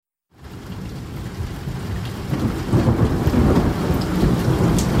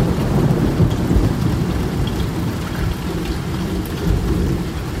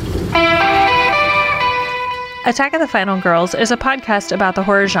Attack of the Final Girls is a podcast about the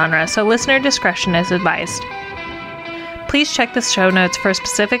horror genre, so listener discretion is advised. Please check the show notes for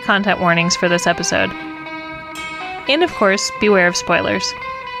specific content warnings for this episode. And of course, beware of spoilers.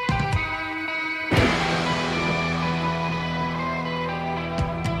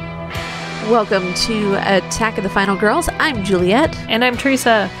 Welcome to Attack of the Final Girls. I'm Juliet. And I'm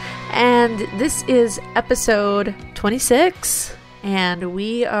Teresa. And this is episode 26. And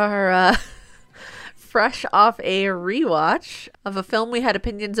we are fresh off a rewatch of a film we had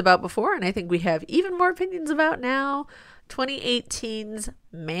opinions about before. And I think we have even more opinions about now. 2018's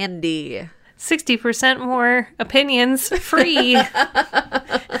Mandy. 60% more opinions free.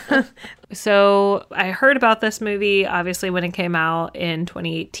 So I heard about this movie, obviously, when it came out in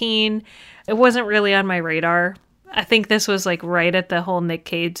 2018. It wasn't really on my radar. I think this was like right at the whole Nick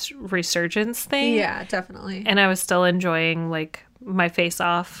Cage resurgence thing. Yeah, definitely. And I was still enjoying like my Face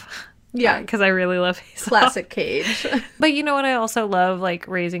Off. Yeah. Because I really love Face Off. Classic Cage. But you know what I also love? Like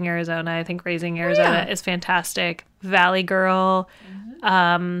Raising Arizona. I think Raising Arizona is fantastic. Valley Girl.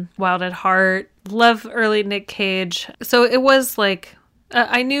 Wild at Heart. Love early Nick Cage. So it was like,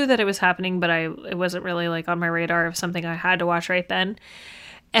 I knew that it was happening, but it wasn't really like on my radar of something I had to watch right then.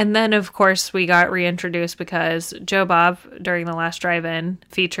 And then, of course, we got reintroduced because Joe Bob, during the last drive-in,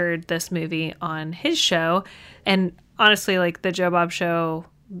 featured this movie on his show. And honestly, like the Joe Bob show,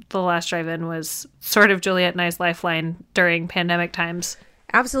 the last drive-in was sort of Juliet and I's lifeline during pandemic times.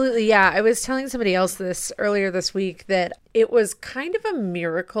 Absolutely, yeah. I was telling somebody else this earlier this week that it was kind of a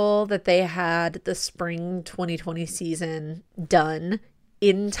miracle that they had the spring 2020 season done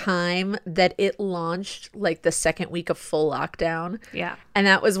in time that it launched like the second week of full lockdown. Yeah. And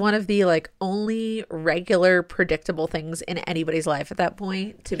that was one of the like only regular predictable things in anybody's life at that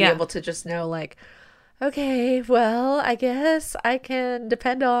point, to be able to just know like, okay, well, I guess I can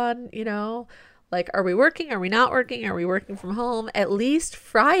depend on, like, are we working? Are we not working? Are we working from home? At least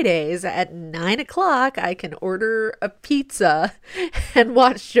Fridays at 9 o'clock, I can order a pizza and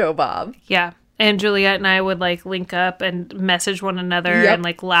watch Joe Bob. Yeah. And Juliet and I would like link up and message one another and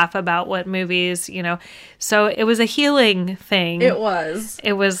like laugh about what movies, So it was a healing thing. It was.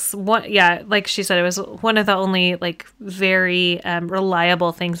 It was one, like she said, it was one of the only like very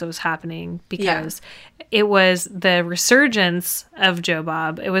reliable things that was happening because it was the resurgence of Joe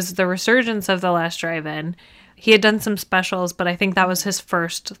Bob. It was the resurgence of The Last Drive-In. He had done some specials, but I think that was his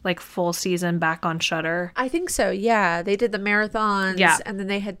first like full season back on Shudder. I think so, yeah. They did the marathons, yeah. And then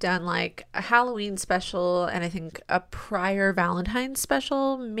they had done like a Halloween special and I think a prior Valentine's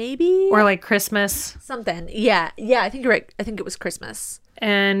special, maybe? Or like Christmas. Something, yeah. Yeah, I think you're right. I think it was Christmas.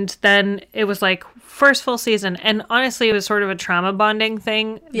 And then it was like first full season. And honestly, it was sort of a trauma bonding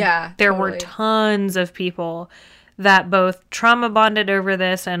thing. Yeah, There were tons of people that both trauma bonded over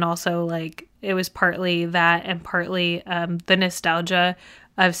this and also like it was partly that and partly the nostalgia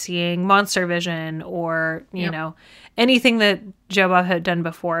of seeing Monster Vision or, you know, anything that Joe Bob had done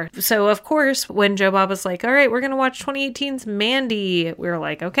before. So, of course, when Joe Bob was like, all right, we're going to watch 2018's Mandy, we were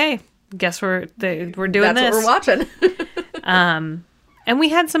like, okay, guess we're doing That's this. That's what we're watching. And we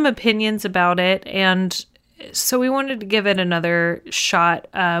had some opinions about it. And so we wanted to give it another shot,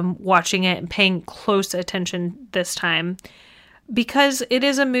 watching it and paying close attention this time. Because it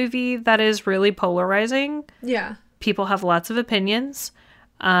is a movie that is really polarizing. Yeah. People have lots of opinions.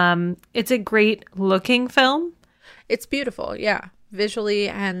 It's a great looking film. It's beautiful, yeah. Visually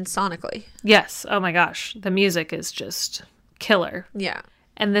and sonically. Yes. Oh my gosh. The music is just killer. Yeah.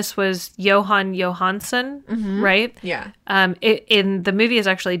 And this was Johan Johansson, right? Yeah. In the movie is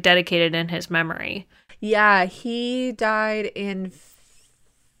actually dedicated in his memory. Yeah, he died in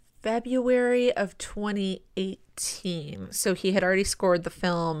February of 2018. So he had already scored the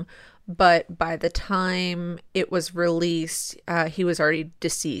film, but by the time it was released, he was already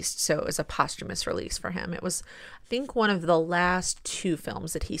deceased. So it was a posthumous release for him. It was, I think, one of the last 2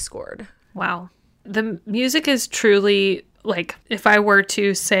 films that he scored. Wow. The music is truly, like, if I were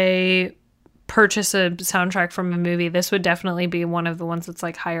to say purchase a soundtrack from a movie, this would definitely be one of the ones that's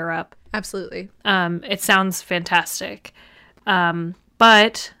like higher up. Absolutely. It sounds fantastic.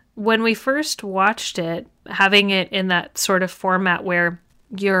 But when we first watched it, having it in that sort of format where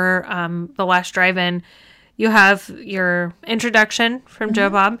you're the last drive-in, you have your introduction from Joe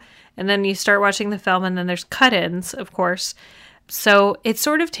Bob, and then you start watching the film, and then there's cut-ins, of course. So it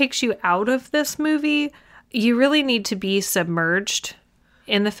sort of takes you out of this movie. You really need to be submerged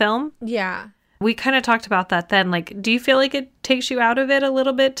in the film. Yeah. We kind of talked about that then. Like, do you feel like it takes you out of it a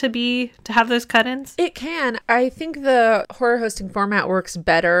little bit to have those cut-ins? It can. I think the horror hosting format works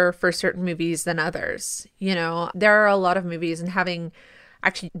better for certain movies than others. You know, there are a lot of movies, and having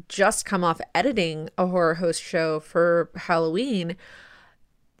actually just come off editing a horror host show for Halloween,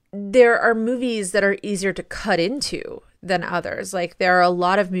 there are movies that are easier to cut into than others. Like, there are a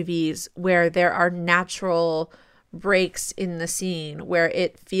lot of movies where there are natural breaks in the scene where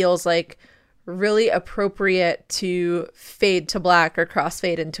it feels like really appropriate to fade to black or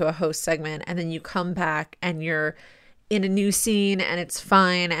crossfade into a host segment, and then you come back and you're in a new scene and it's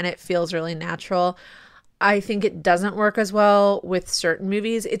fine and it feels really natural. I think it doesn't work as well with certain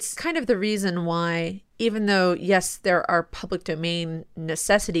movies. It's kind of the reason why, even though, yes, there are public domain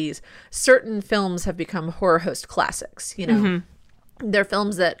necessities, certain films have become horror host classics. You know, they're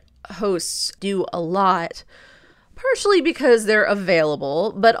films that hosts do a lot, partially because they're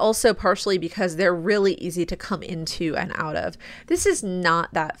available, but also partially because they're really easy to come into and out of. This is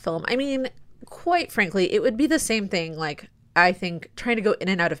not that film. I mean, quite frankly, it would be the same thing, like, I think, trying to go in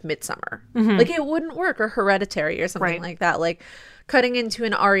and out of Midsommar. Like, it wouldn't work, or Hereditary or something like that. Like, cutting into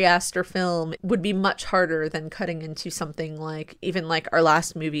an Ari Aster film would be much harder than cutting into something like, even like our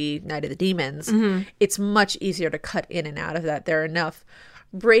last movie, Night of the Demons. It's much easier to cut in and out of that. There are enough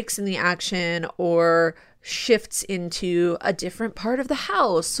breaks in the action or shifts into a different part of the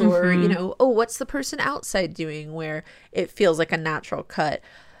house, or, you know, oh, what's the person outside doing, where it feels like a natural cut.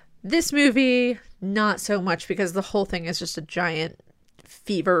 This movie, not so much, because the whole thing is just a giant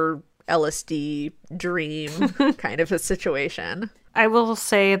fever LSD dream kind of a situation. I will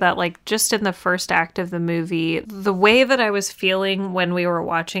say that, like, just in the first act of the movie, the way that I was feeling when we were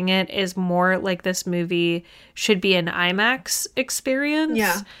watching it is more like this movie should be an IMAX experience.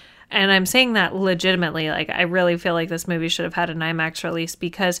 Yeah. And I'm saying that legitimately. Like, I really feel like this movie should have had an IMAX release,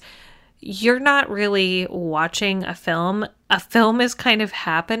 because you're not really watching a film. A film is kind of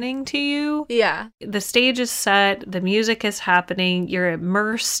happening to you. Yeah. The stage is set. The music is happening. You're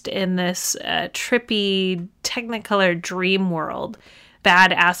immersed in this trippy, Technicolor dream world.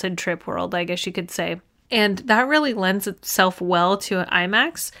 Bad acid trip world, I guess you could say. And that really lends itself well to an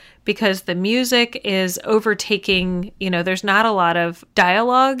IMAX, because the music is overtaking, you know, there's not a lot of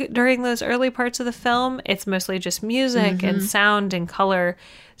dialogue during those early parts of the film. It's mostly just music and sound and color.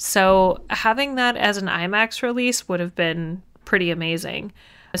 So having that as an IMAX release would have been pretty amazing.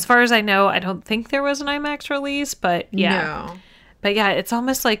 As far as I know, I don't think there was an IMAX release, but yeah. No. But yeah, it's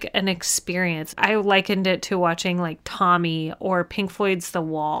almost like an experience. I likened it to watching like Tommy or Pink Floyd's The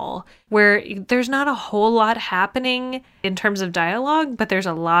Wall, where there's not a whole lot happening in terms of dialogue, but there's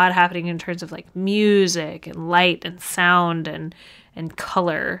a lot happening in terms of like music and light and sound and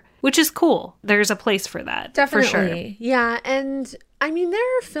color, which is cool. There's a place for that. Definitely. For sure. Yeah. And I mean,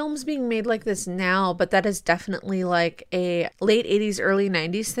 there are films being made like this now, but that is definitely like a late 80s, early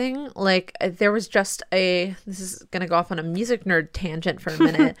 90s thing. Like, there was just this is going to go off on a music nerd tangent for a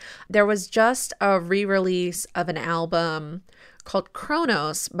minute. There was just a re-release of an album called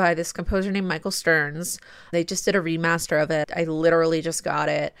Kronos by this composer named Michael Stearns. They just did a remaster of it. I literally just got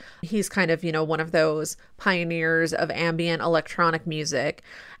it. He's kind of, you know, one of those pioneers of ambient electronic music.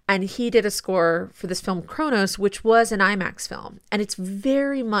 And he did a score for this film Kronos, which was an IMAX film. And it's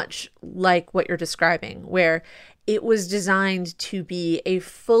very much like what you're describing, where it was designed to be a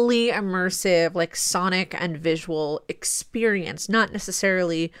fully immersive, like, sonic and visual experience, not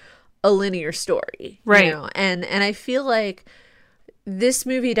necessarily a linear story. Right. You know? And I feel like this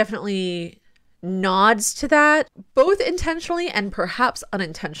movie definitely nods to that, both intentionally and perhaps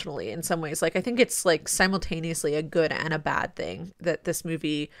unintentionally in some ways. Like, I think it's like simultaneously a good and a bad thing that this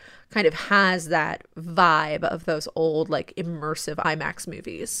movie kind of has that vibe of those old, like, immersive IMAX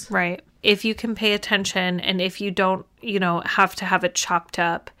movies. Right. If you can pay attention, and if you don't, you know, have to have it chopped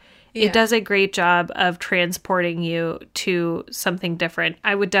up, it does a great job of transporting you to something different.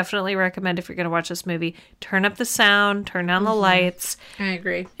 I would definitely recommend, if you're going to watch this movie, turn up the sound, turn down the lights. I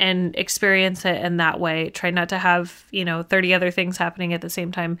agree. And experience it in that way. Try not to have, you know, 30 other things happening at the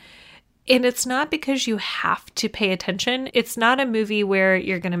same time. And it's not because you have to pay attention. It's not a movie where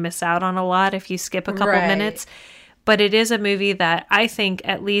you're going to miss out on a lot if you skip a couple minutes. But it is a movie that I think,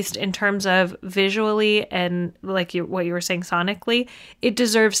 at least in terms of visually and like what you were saying sonically, it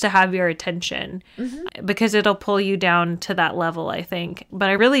deserves to have your attention because it'll pull you down to that level, I think.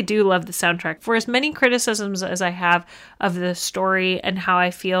 But I really do love the soundtrack. For as many criticisms as I have of the story and how I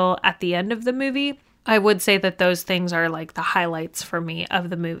feel at the end of the movie, I would say that those things are like the highlights for me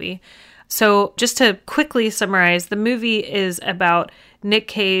of the movie. So just to quickly summarize, the movie is about Nick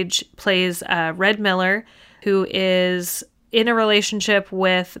Cage plays Red Miller, who is in a relationship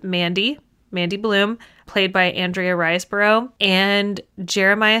with Mandy Bloom, played by Andrea Riseborough, and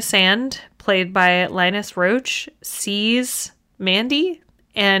Jeremiah Sand, played by Linus Roach, sees Mandy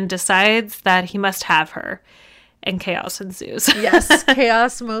and decides that he must have her. and chaos ensues. Yes,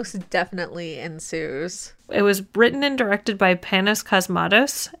 chaos most definitely ensues. It was written and directed by Panos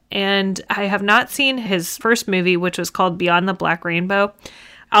Cosmatos, and I have not seen his first movie, which was called Beyond the Black Rainbow,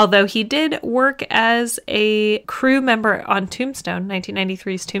 although he did work as a crew member on Tombstone,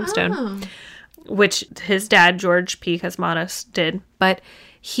 1993's Tombstone, which his dad, George P. Cosmatos, did. But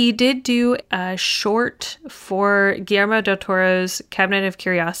he did do a short for Guillermo del Toro's Cabinet of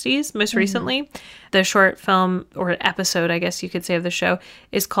Curiosities most recently. The short film, or episode, I guess you could say, of the show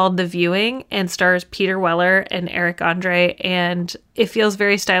is called The Viewing and stars Peter Weller and Eric Andre, and it feels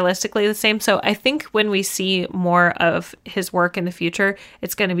very stylistically the same. So I think when we see more of his work in the future,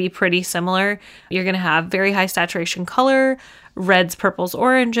 it's going to be pretty similar. You're going to have very high saturation color, reds, purples,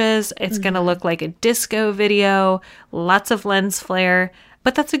 oranges. It's going to look like a disco video, lots of lens flare.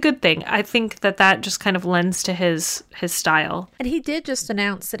 But that's a good thing. I think that just kind of lends to his style. And he did just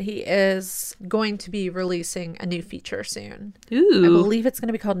announce that he is going to be releasing a new feature soon. Ooh. I believe it's going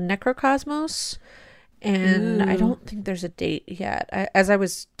to be called Necrocosmos. And I don't think there's a date yet. As I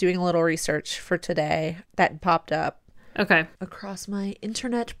was doing a little research for today, that popped up. Okay. Across my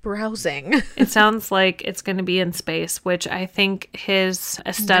internet browsing. It sounds like it's going to be in space, which I think his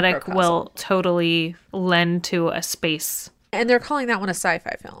aesthetic will totally lend to a space. And they're calling that one a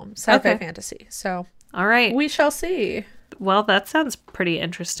sci-fi film, sci-fi fantasy. So, all right, we shall see. Well, that sounds pretty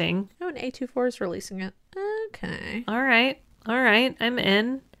interesting. Oh, and A24 is releasing it. Okay. All right, I'm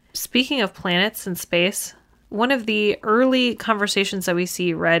in. Speaking of planets and space, one of the early conversations that we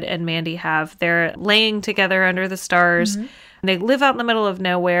see Red and Mandy have, they're laying together under the stars. They live out in the middle of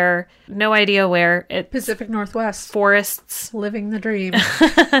nowhere, no idea where. It's Pacific Northwest. Forests. Living the dream.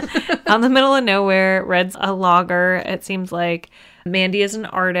 Out in the middle of nowhere. Red's a logger, it seems like. Mandy is an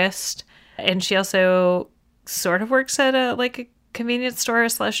artist. And she also sort of works at a convenience store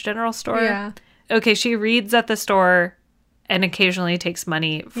 / general store. Yeah. Okay, she reads at the store and occasionally takes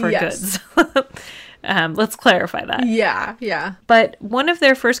money for goods. Let's clarify that. Yeah. But one of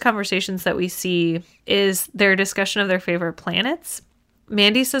their first conversations that we see is their discussion of their favorite planets.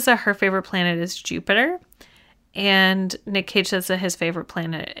 Mandy says that her favorite planet is Jupiter. And Nick Cage says that his favorite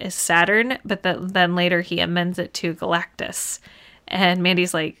planet is Saturn. But then later he amends it to Galactus. And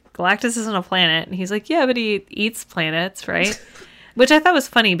Mandy's like, Galactus isn't a planet. And he's like, yeah, but he eats planets, right? Which I thought was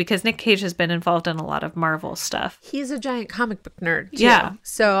funny because Nick Cage has been involved in a lot of Marvel stuff. He's a giant comic book nerd, too. Yeah.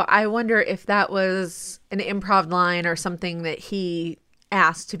 So I wonder if that was an improv line or something that he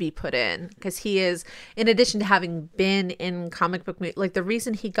asked to be put in. Because he is, in addition to having been in comic book movies, like the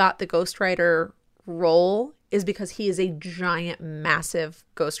reason he got the Ghost Rider role is because he is a giant, massive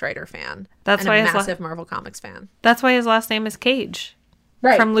Ghost Rider fan. That's why a massive Marvel Comics fan. That's why his last name is Cage.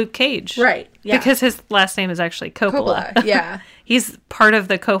 Right. From Luke Cage. Right. Yeah. Because his last name is actually Coppola. Yeah. He's part of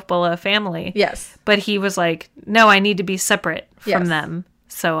the Coppola family. Yes. But he was like, no, I need to be separate from them.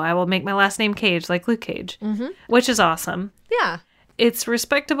 So I will make my last name Cage, like Luke Cage. Which is awesome. Yeah. It's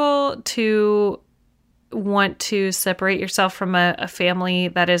respectable to want to separate yourself from a family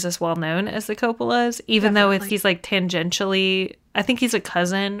that is as well known as the Coppolas, even though he's like tangentially, I think he's a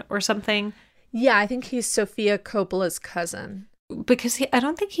cousin or something. Yeah, I think he's Sofia Coppola's cousin. Because I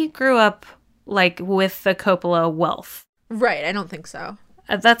don't think he grew up like with the Coppola wealth. Right, I don't think so.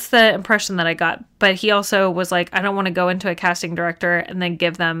 That's the impression that I got. But he also was like, I don't want to go into a casting director and then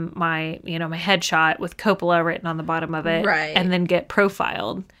give them my headshot with Coppola written on the bottom of it. Right. And then get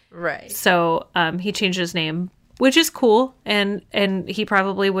profiled. Right. So he changed his name, which is cool. And he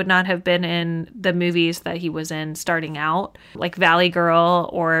probably would not have been in the movies that he was in starting out, like Valley Girl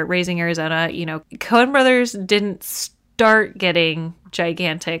or Raising Arizona. Coen Brothers didn't start getting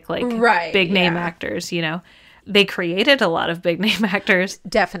gigantic, big name actors, They created a lot of big name actors.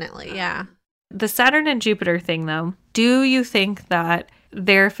 Definitely, yeah. The Saturn and Jupiter thing, though, do you think that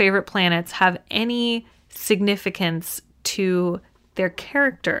their favorite planets have any significance to their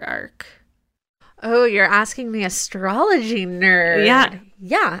character arc? Oh, you're asking the astrology nerd. Yeah.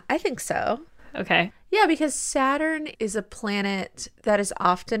 Yeah, I think so. Okay. Yeah, because Saturn is a planet that is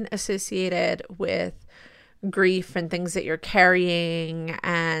often associated with grief and things that you're carrying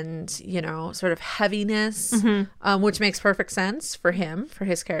and, sort of heaviness, which makes perfect sense for him, for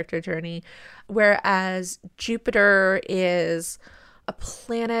his character journey. Whereas Jupiter is a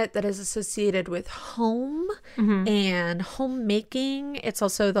planet that is associated with home and homemaking. It's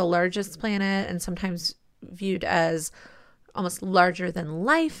also the largest planet and sometimes viewed as almost larger than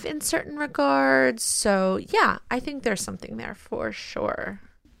life in certain regards. So yeah, I think there's something there for sure.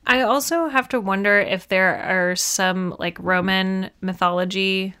 I also have to wonder if there are some Roman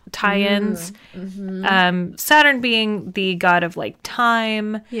mythology tie-ins. Saturn being the god of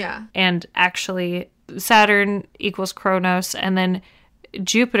time. Yeah. And actually Saturn equals Kronos, and then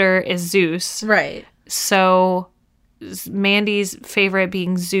Jupiter is Zeus. Right. So Mandy's favorite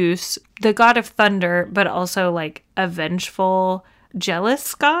being Zeus, the god of thunder, but also like a vengeful,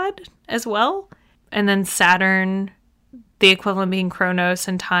 jealous god as well. And then Saturn, the equivalent being Kronos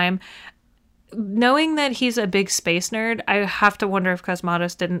and time. Knowing that he's a big space nerd, I have to wonder if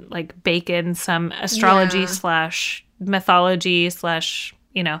Cosmatos didn't like bake in some astrology / mythology /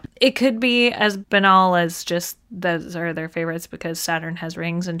 it could be as banal as just those are their favorites because Saturn has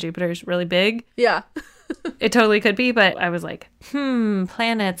rings and Jupiter's really big. Yeah. It totally could be, but I was like,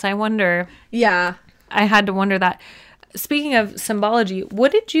 planets, I wonder. Yeah. I had to wonder that. Speaking of symbology,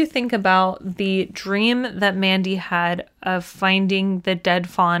 what did you think about the dream that Mandy had of finding the dead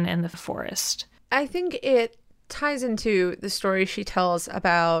fawn in the forest? I think it ties into the story she tells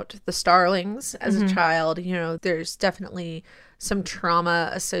about the starlings as a child. There's definitely some trauma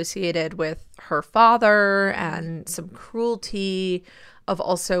associated with her father and some cruelty of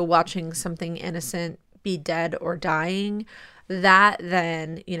also watching something innocent be dead or dying. That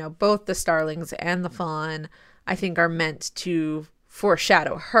then, both the starlings and the fawn, I think, are meant to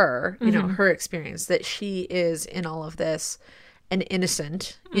foreshadow her, her experience, that she is in all of this an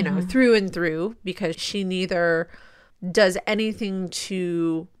innocent, through and through, because she neither does anything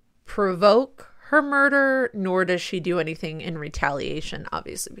to provoke her murder, nor does she do anything in retaliation,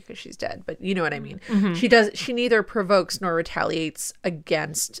 obviously, because she's dead. But you know what I mean? She neither provokes nor retaliates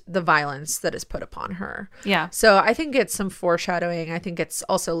against the violence that is put upon her. Yeah. So I think it's some foreshadowing. I think it's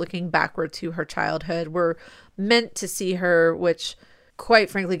also looking backward to her childhood. We're meant to see her, which quite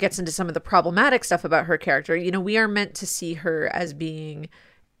frankly gets into some of the problematic stuff about her character. We are meant to see her as being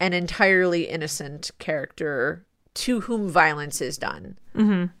an entirely innocent character to whom violence is done.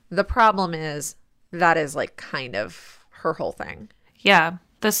 The problem is that is like kind of her whole thing. Yeah.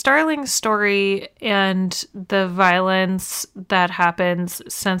 The Starling story and the violence that happens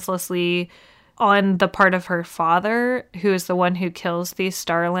senselessly on the part of her father, who is the one who kills these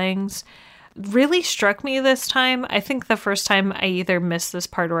starlings, really struck me this time. I think the first time I either missed this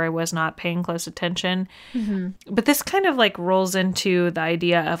part or I was not paying close attention. But this kind of like rolls into the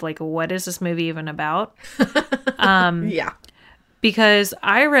idea of like, what is this movie even about? Yeah. Because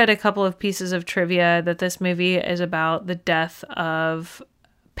I read a couple of pieces of trivia that this movie is about the death of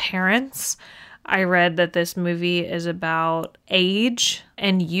parents. I read that this movie is about age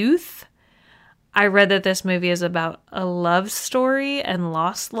and youth. I read that this movie is about a love story and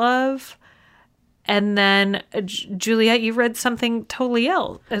lost love. And then, Juliet, you read something totally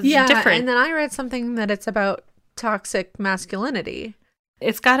else. Different. And then I read something that it's about toxic masculinity.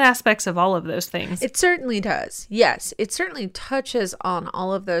 It's got aspects of all of those things. It certainly does. Yes, it certainly touches on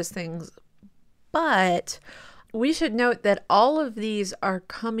all of those things. But we should note that all of these are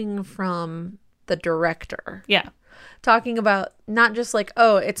coming from the director. Yeah. Talking about not just like,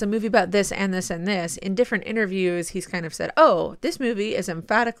 oh, it's a movie about this and this and this. In different interviews, he's kind of said, oh, this movie is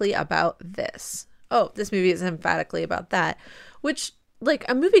emphatically about this. Oh, this movie is emphatically about that. Which, like,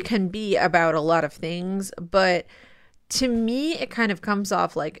 a movie can be about a lot of things, but to me, it kind of comes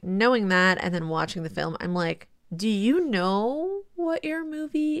off like knowing that and then watching the film, I'm like, do you know what your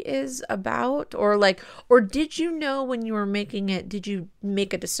movie is about? Or did you know when you were making it, did you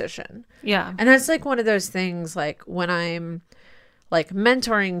make a decision? Yeah. And that's like one of those things, like when I'm like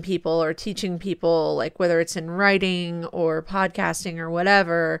mentoring people or teaching people, like whether it's in writing or podcasting or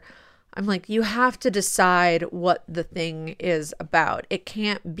whatever, I'm like, you have to decide what the thing is about. It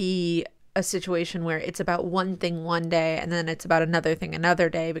can't be a situation where it's about one thing one day and then it's about another thing another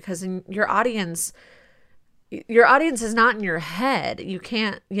day, because in your audience is not in your head. You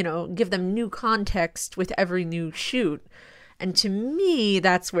can't, give them new context with every new shoot. And to me,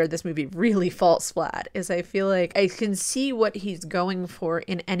 that's where this movie really falls flat, is I feel like I can see what he's going for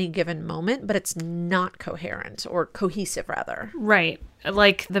in any given moment, but it's not coherent or cohesive, rather. Right.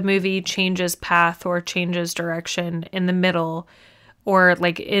 Like the movie changes path or changes direction in the middle, or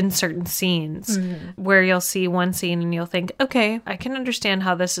like in certain scenes where you'll see one scene and you'll think, okay, I can understand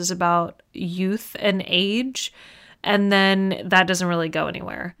how this is about youth and age. And then that doesn't really go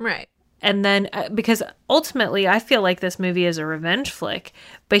anywhere. Right. And then, because ultimately I feel like this movie is a revenge flick,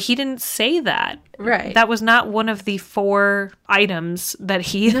 but he didn't say that. Right. That was not one of the 4 items that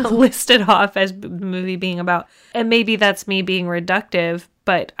he listed off as the movie being about. And maybe that's me being reductive,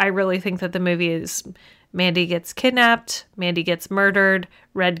 but I really think that the movie is Mandy gets kidnapped, Mandy gets murdered,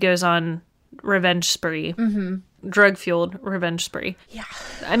 Red goes on revenge spree. Drug-fueled revenge spree. Yeah.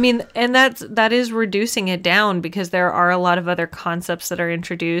 I mean, and that is reducing it down, because there are a lot of other concepts that are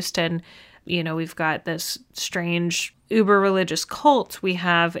introduced, and we've got this strange uber religious cult. We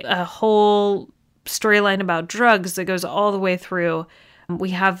have a whole storyline about drugs that goes all the way through.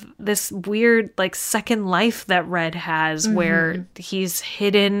 We have this weird like second life that Red has where he's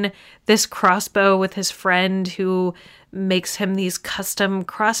hidden this crossbow with his friend who makes him these custom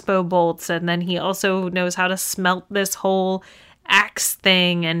crossbow bolts. And then he also knows how to smelt this whole axe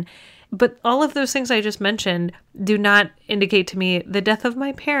thing. But all of those things I just mentioned do not indicate to me the death of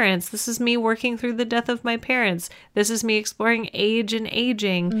my parents. This is me working through the death of my parents. This is me exploring age and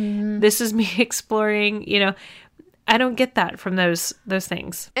aging. This is me exploring, I don't get that from those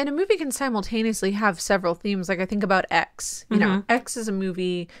things. And a movie can simultaneously have several themes. Like I think about X. X is a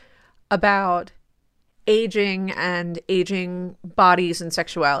movie about aging and aging bodies and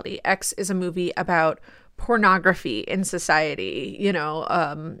sexuality. X is a movie about pornography in society.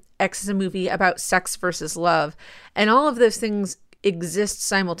 X is a movie about sex versus love. And all of those things exist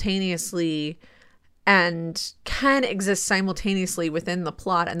simultaneously and can exist simultaneously within the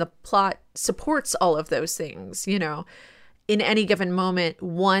plot, and the plot supports all of those things. In any given moment,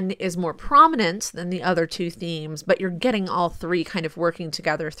 one is more prominent than the other two themes, but you're getting all three kind of working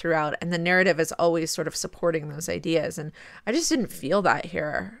together throughout, and the narrative is always sort of supporting those ideas. And I just didn't feel that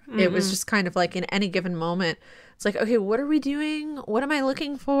here. It was just kind of like in any given moment, it's like, okay, what are we doing? What am I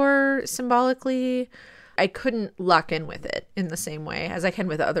looking for symbolically? I couldn't lock in with it in the same way as I can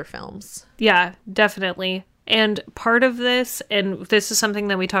with other films. Yeah, definitely. And part of this, and this is something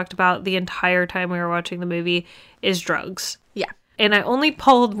that we talked about the entire time we were watching the movie, is drugs. Yeah. And I only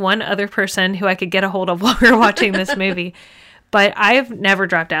polled one other person who I could get a hold of while we were watching this movie. But I've never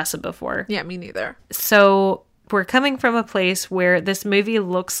dropped acid before. Yeah, me neither. So we're coming from a place where this movie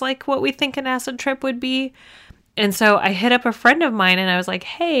looks like what we think an acid trip would be. And so I hit up a friend of mine and I was like,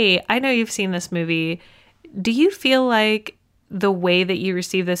 hey, I know you've seen this movie. Do you feel like the way that you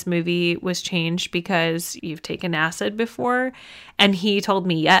receive this movie was changed because you've taken acid before? And he told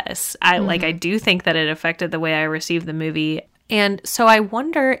me yes. I do think that it affected the way I received the movie. And so I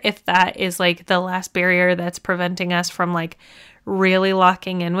wonder if that is like the last barrier that's preventing us from like really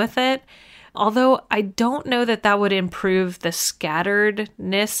locking in with it. Although I don't know that that would improve the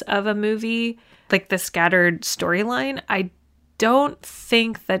scatteredness of a movie, like the scattered storyline. I don't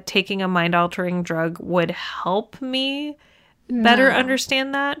think that taking a mind-altering drug would help me better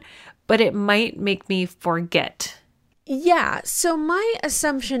understand that, but it might make me forget. Yeah, so my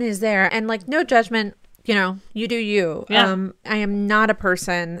assumption is there, and like no judgment, you do you. Yeah. I am not a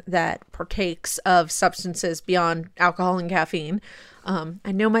person that partakes of substances beyond alcohol and caffeine.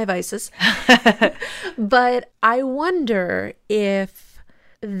 I know my vices. But I wonder if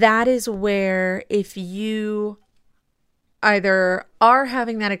that is where, if you either are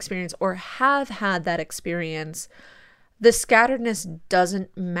having that experience or have had that experience, the scatteredness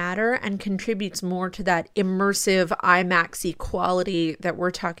doesn't matter and contributes more to that immersive IMAX-y quality that we're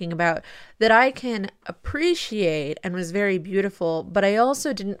talking about, that I can appreciate and was very beautiful. But I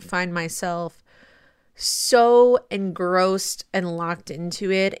also didn't find myself so engrossed and locked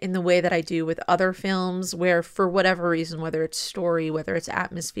into it in the way that I do with other films, where for whatever reason, whether it's story, whether it's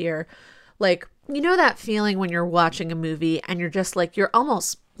atmosphere, like, that feeling when you're watching a movie and you're just like, you're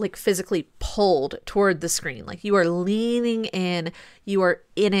almost like physically pulled toward the screen. Like you are leaning in, you are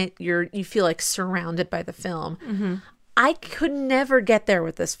in it, you feel like surrounded by the film. Mm-hmm. I could never get there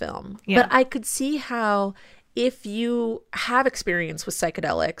with this film, but I could see how if you have experience with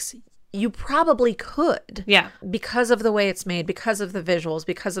psychedelics, you probably could. Yeah. Because of the way it's made, because of the visuals,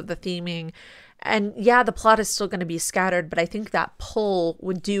 because of the theming. And yeah, the plot is still going to be scattered, but I think that pull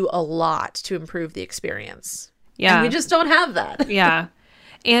would do a lot to improve the experience. Yeah. And we just don't have that. Yeah.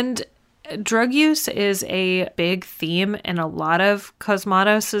 And drug use is a big theme in a lot of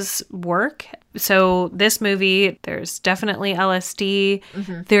Cosmatos's work. So this movie, there's definitely LSD.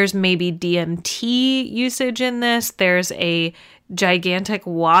 Mm-hmm. There's maybe DMT usage in this. There's a gigantic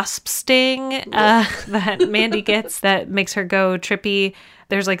wasp sting that Mandy gets that makes her go trippy.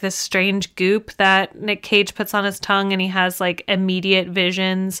 There's like this strange goop that Nick Cage puts on his tongue and he has like immediate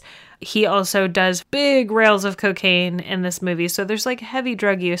visions. He also does big rails of cocaine in this movie. So there's like heavy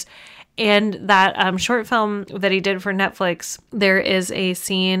drug use. And that short film that he did for Netflix, there is a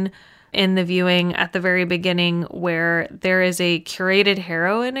scene in the viewing at the very beginning where there is a curated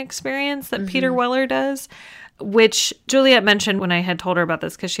heroin experience that Peter Weller does, which Juliet mentioned when I had told her about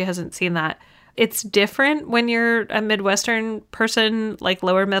this because she hasn't seen that. It's different when you're a Midwestern person, like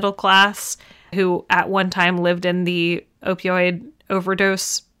lower middle class, who at one time lived in the opioid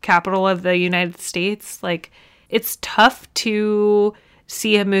overdose capital of the United States. Like, it's tough to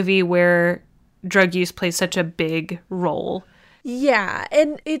see a movie where drug use plays such a big role. Yeah,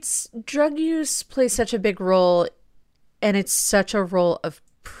 and it's drug use plays such a big role, and it's such a role of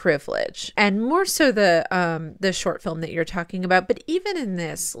privilege, and more so the short film that you're talking about. But even in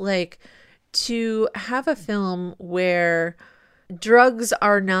this, like, to have a film where drugs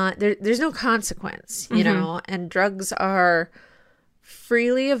are not there's no consequence, you know, and drugs are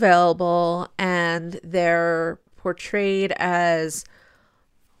freely available, and they're portrayed as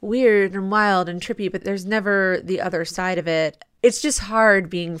weird and wild and trippy, but there's never the other side of it. It's just hard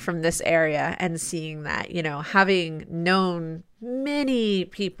being from this area and seeing that, you know, having known many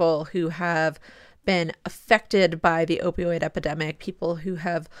people who have been affected by the opioid epidemic, people who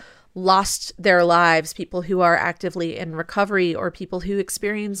have lost their lives, people who are actively in recovery, or people who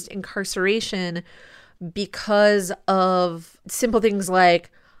experienced incarceration because of simple things like,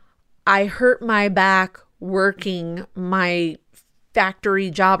 I hurt my back working my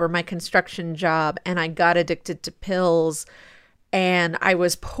factory job or my construction job, and I got addicted to pills, and I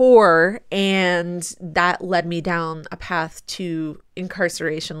was poor, and that led me down a path to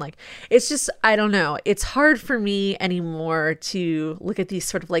incarceration. Like, it's just, I don't know. It's hard for me anymore to look at these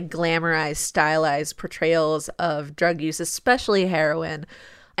sort of like glamorized, stylized portrayals of drug use, especially heroin,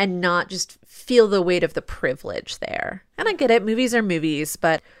 and not just feel the weight of the privilege there. And I get it. Movies are movies,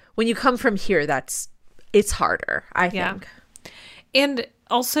 but when you come from here, it's harder, I think. And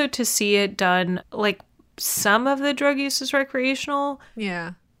also to see it done, like, some of the drug use is recreational.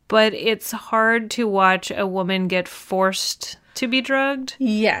 Yeah. But it's hard to watch a woman get forced to be drugged.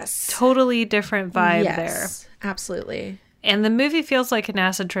 Yes. Totally different vibe there. Absolutely. And the movie feels like an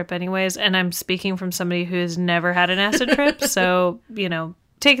acid trip anyways. And I'm speaking from somebody who has never had an acid trip. So, you know,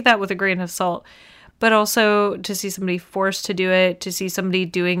 take that with a grain of salt. But also to see somebody forced to do it, to see somebody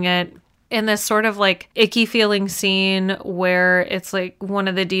doing it in this sort of like icky feeling scene where it's like one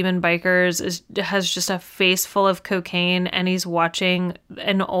of the demon bikers has just a face full of cocaine, and he's watching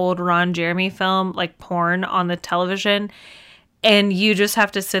an old Ron Jeremy film, like porn, on the television, and you just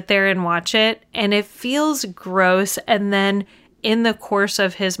have to sit there and watch it, and it feels gross. And then in the course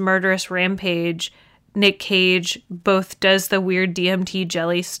of his murderous rampage, Nick Cage both does the weird DMT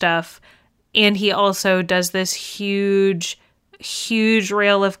jelly stuff, and he also does this huge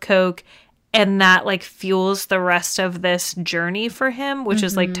rail of coke, and that like fuels the rest of this journey for him, which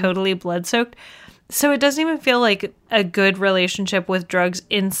is like totally blood soaked. So it doesn't even feel like a good relationship with drugs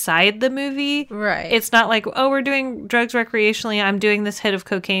inside the movie. Right. It's not like, oh, we're doing drugs recreationally, I'm doing this hit of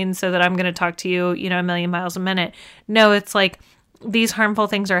cocaine so that I'm going to talk to you, you know, a million miles a minute. No, it's like these harmful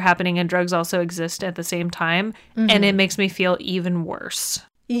things are happening and drugs also exist at the same time. And it makes me feel even worse.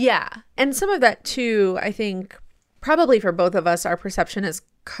 Yeah. And some of that too, I think, probably for both of us, our perception is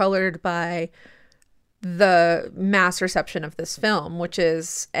colored by the mass reception of this film, which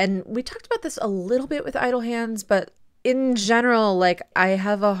is, and we talked about this a little bit with Idle Hands, but in general, like, I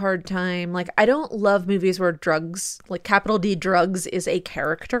have a hard time, like, I don't love movies where drugs, like capital D drugs, is a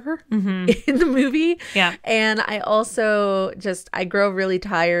character in the movie. Yeah. And I also I grow really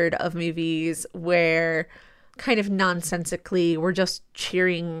tired of movies where kind of nonsensically we're just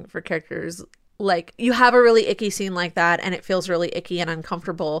cheering for characters. Like, you have a really icky scene like that, and it feels really icky and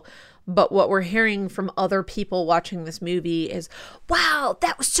uncomfortable. But what we're hearing from other people watching this movie is, wow,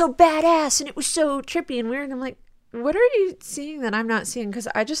 that was so badass, and it was so trippy and weird. And I'm like, what are you seeing that I'm not seeing? Because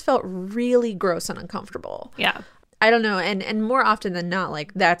I just felt really gross and uncomfortable. Yeah. I don't know. And more often than not,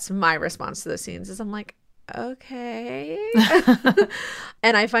 like, that's my response to the scenes is I'm like, okay.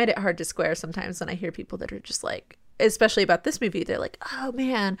 And I find it hard to square sometimes when I hear people that are just like, especially about this movie, they're like, oh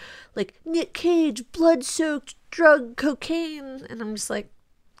man, like Nick Cage, blood-soaked drug cocaine. And I'm just like,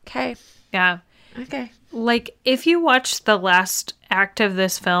 okay. Yeah. Okay. Like, if you watch the last act of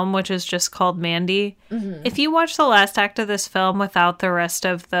this film, which is just called Mandy, if you watch the last act of this film without the rest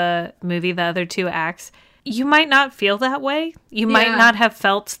of the movie, the other two acts, you might not feel that way. You might not have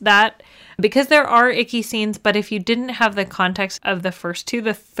felt that, because there are icky scenes, but if you didn't have the context of the first two,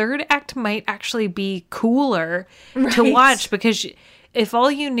 the third act might actually be cooler to watch, because if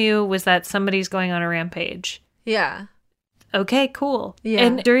all you knew was that somebody's going on a rampage. Yeah. Okay, cool. Yeah.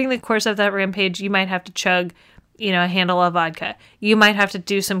 And during the course of that rampage, you might have to chug, you know, a handle of vodka. You might have to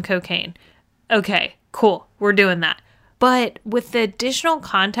do some cocaine. Okay, cool. We're doing that. But with the additional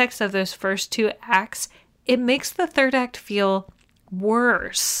context of those first two acts, it makes the third act feel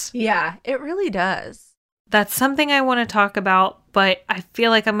worse. Yeah, it really does. That's something I want to talk about, but I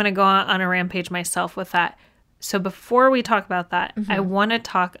feel like I'm going to go on a rampage myself with that. So before we talk about that, I want to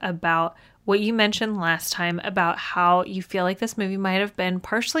talk about what you mentioned last time about how you feel like this movie might have been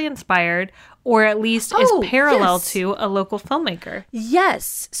partially inspired, or at least is parallel to a local filmmaker.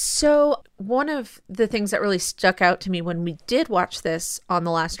 Yes. So one of the things that really stuck out to me when we did watch this on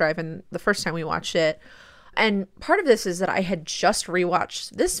the last drive and the first time we watched it, And part of this is that I had just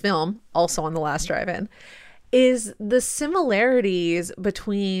rewatched this film, also on the last drive-in, is the similarities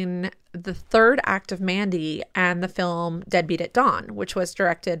between the third act of Mandy and the film Deadbeat at Dawn, which was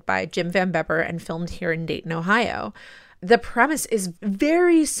directed by Jim Van Bebber and filmed here in Dayton, Ohio. The premise is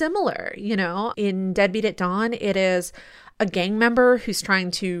very similar. You know, in Deadbeat at Dawn, it is a gang member who's trying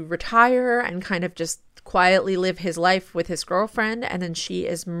to retire and kind of just quietly live his life with his girlfriend, and then she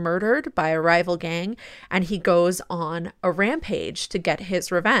is murdered by a rival gang, and he goes on a rampage to get his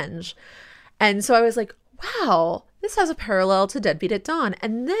revenge. And so I was like, wow, this has a parallel to Deadbeat at Dawn.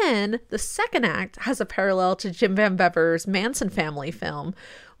 And then the second act has a parallel to Jim Van Bebber's Manson family film,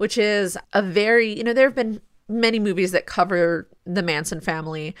 which is a very, you know, there have been many movies that cover the Manson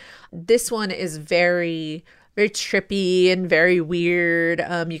family. This one is very, very trippy and very weird.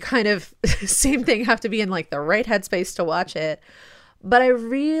 You kind of, same thing, have to be in like the right headspace to watch it. But I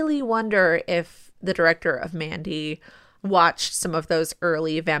really wonder if the director of Mandy watched some of those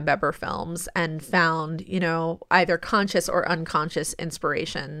early Van Bebber films and found, you know, either conscious or unconscious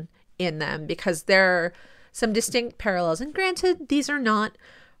inspiration in them, because there are some distinct parallels. And granted, these are not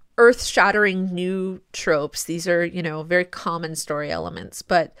earth-shattering new tropes. These are, you know, very common story elements.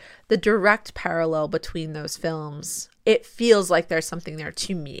 But the direct parallel between those films, it feels like there's something there,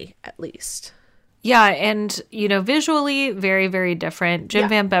 to me, at least. Yeah, and, you know, visually, very, very different. Jim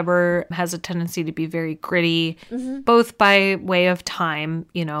Van Bebber has a tendency to be very gritty, both by way of time,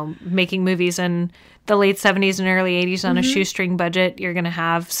 you know, making movies in the late 70s and early 80s on a shoestring budget. You're going to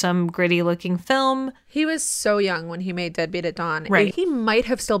have some gritty-looking film. He was so young when he made Deadbeat at Dawn. Right. He might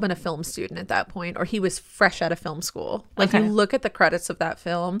have still been a film student at that point, or he was fresh out of film school. Like, you look at the credits of that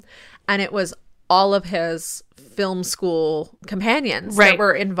film, and it was all of his film school companions that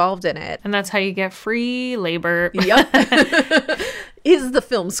were involved in it. And that's how you get free labor. Yep. Is the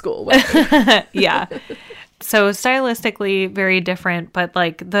film school way. Yeah. So stylistically very different, but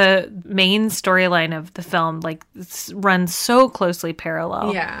like the main storyline of the film like runs so closely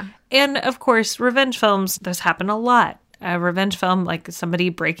parallel. Yeah. And of course, revenge films, this happen a lot. A revenge film, like somebody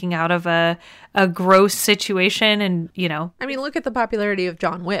breaking out of a gross situation and, you know. I mean, look at the popularity of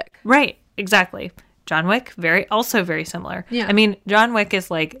John Wick. Right. Exactly. John Wick, also very similar. Yeah. I mean, John Wick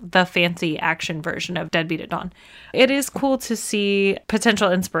is like the fancy action version of Deadbeat at Dawn. It is cool to see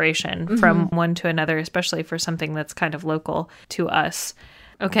potential inspiration from one to another, especially for something that's kind of local to us.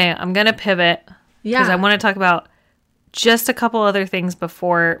 Okay, I'm going to pivot because I want to talk about just a couple other things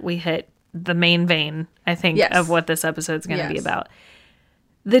before we hit the main vein, I think, of what this episode's going to be about.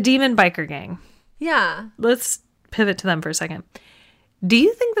 The Demon Biker Gang. Yeah. Let's pivot to them for a second. Do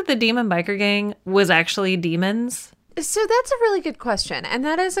you think that the Demon Biker Gang was actually demons? So that's a really good question. And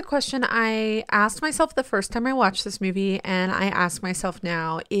that is a question I asked myself the first time I watched this movie, and I ask myself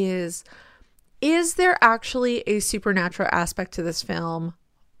now is there actually a supernatural aspect to this film?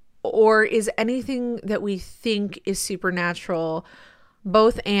 Or is anything that we think is supernatural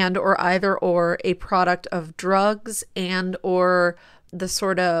both and or either or a product of drugs and or the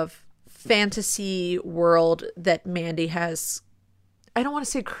sort of fantasy world that Mandy has, I don't want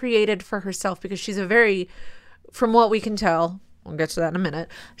to say created for herself, because she's a very, from what we can tell, we'll get to that in a minute,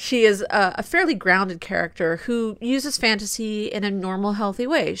 she is a fairly grounded character who uses fantasy in a normal, healthy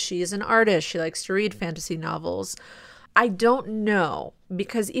way. She is an artist. She likes to read fantasy novels. I don't know,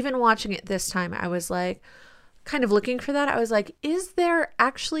 because even watching it this time, I was like, kind of looking for that. I was like, is there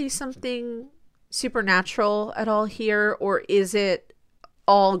actually something supernatural at all here? Or is it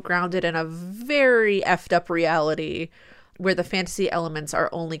all grounded in a very effed up reality where the fantasy elements are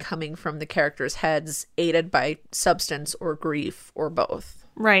only coming from the characters' heads, aided by substance or grief or both?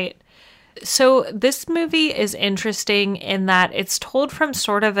 Right. So this movie is interesting in that it's told from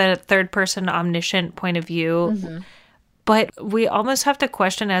sort of a third-person omniscient point of view, but we almost have to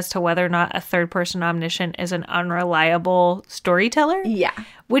question as to whether or not a third-person omniscient is an unreliable storyteller. Yeah.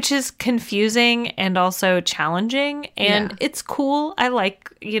 Which is confusing and also challenging, and it's cool. I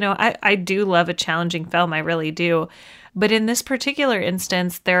like, you know, I do love a challenging film. I really do. But in this particular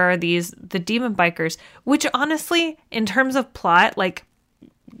instance, there are the demon bikers, which honestly, in terms of plot, like,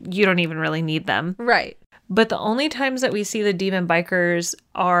 you don't even really need them. Right. But the only times that we see the demon bikers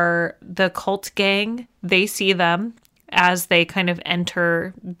are the cult gang. They see them as they kind of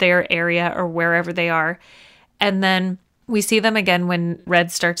enter their area or wherever they are. And then we see them again when Red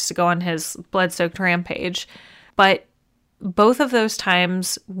starts to go on his blood-soaked rampage. But both of those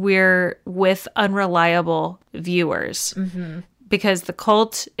times we're with unreliable viewers because the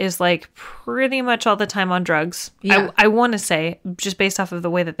cult is like pretty much all the time on drugs. Yeah. I want to say, just based off of the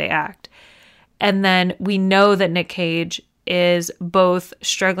way that they act. And then we know that Nick Cage is both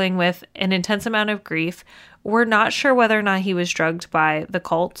struggling with an intense amount of grief. We're not sure whether or not he was drugged by the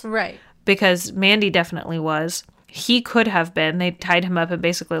cult. Right. Because Mandy definitely was. He could have been. They tied him up and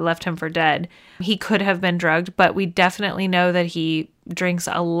basically left him for dead. He could have been drugged, but we definitely know that he drinks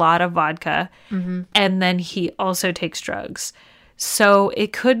a lot of vodka. Mm-hmm. And then he also takes drugs. So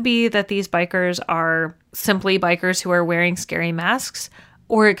it could be that these bikers are simply bikers who are wearing scary masks,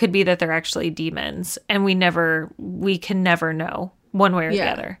 or it could be that they're actually demons. And we can never know one way or the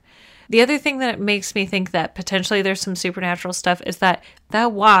other. The other thing that makes me think that potentially there's some supernatural stuff is that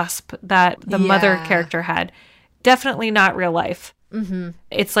wasp that the mother character had, definitely not real life. Mm-hmm.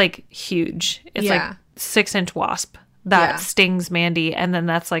 It's like huge. It's like 6-inch wasp that stings Mandy. And then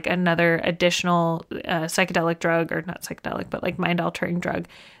that's like another additional psychedelic drug, or not psychedelic, but like mind altering drug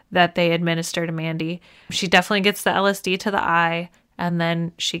that they administer to Mandy. She definitely gets the LSD to the eye, and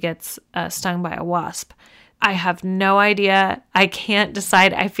then she gets stung by a wasp. I have no idea. I can't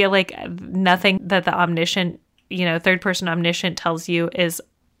decide. I feel like nothing that the omniscient, third person omniscient tells you is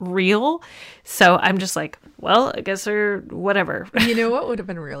real. So I'm just like, well, I guess they're whatever. You know what would have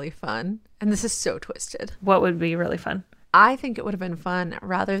been really fun? And this is so twisted. What would be really fun? I think it would have been fun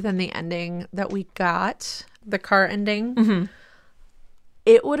rather than the ending that we got, the car ending. Mm-hmm.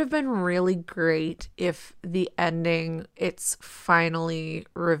 It would have been really great if the ending, it's finally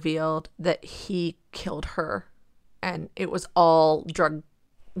revealed that he killed her and it was all drug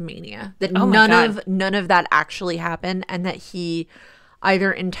mania. That none of that actually happened, and that he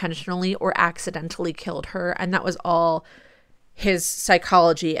either intentionally or accidentally killed her, and that was all his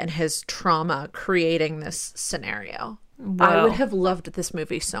psychology and his trauma creating this scenario. Wow. I would have loved this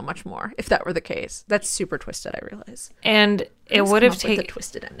movie so much more if that were the case. That's super twisted, I realize. And it would have taken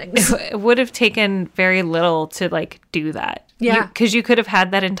twisted endings. It would have taken very little to like do that. Yeah, because you could have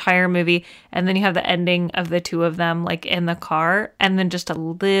had that entire movie, and then you have the ending of the two of them like in the car, and then just a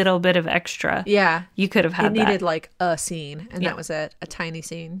little bit of extra. Yeah, you could have had. It needed like a scene, and that was it, a tiny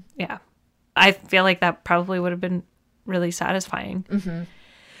scene. Yeah, I feel like that probably would have been really satisfying. Mm-hmm.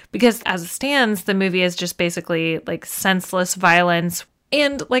 Because as it stands, the movie is just basically like senseless violence.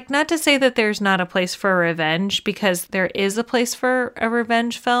 And like, not to say that there's not a place for revenge, because there is a place for a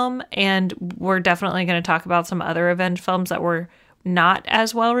revenge film. And we're definitely going to talk about some other revenge films that were not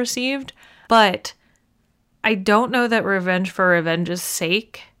as well received. But I don't know that revenge for revenge's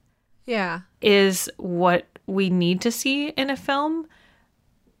sake is what we need to see in a film.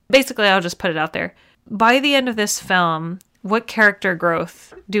 Basically, I'll just put it out there. By the end of this film, what character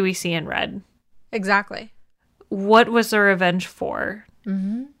growth do we see in Red? Exactly. What was the revenge for?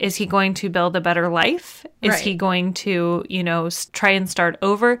 Mm-hmm. Is he going to build a better life? Is he going to, try and start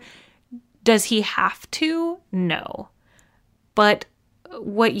over? Does he have to? No. But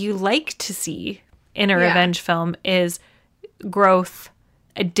what you like to see in a revenge film is growth,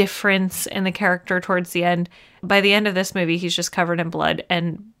 a difference in the character towards the end. By the end of this movie, he's just covered in blood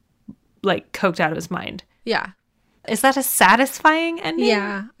and like coked out of his mind. Yeah. Is that a satisfying ending?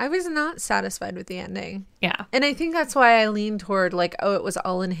 Yeah, I was not satisfied with the ending. Yeah. And I think that's why I leaned toward like, oh, it was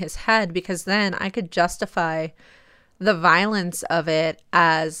all in his head, because then I could justify the violence of it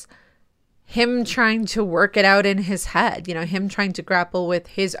as him trying to work it out in his head, him trying to grapple with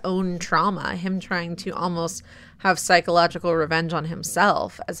his own trauma, him trying to almost have psychological revenge on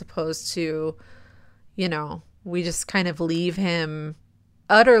himself, as opposed to, we just kind of leave him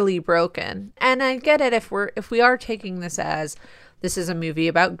utterly broken. And I get it if we are taking this as this is a movie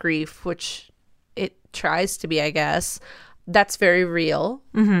about grief, which it tries to be, I guess. That's very real.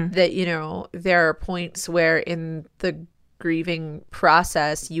 Mm-hmm. That there are points where in the grieving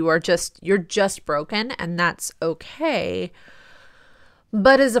process you're just broken, and that's okay.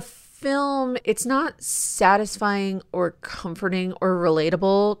 But as a film, it's not satisfying or comforting or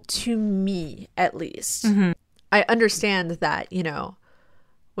relatable to me, at least. Mm-hmm. I understand that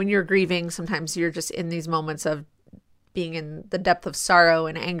when you're grieving, sometimes you're just in these moments of being in the depth of sorrow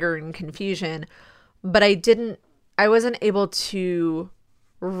and anger and confusion. But I wasn't able to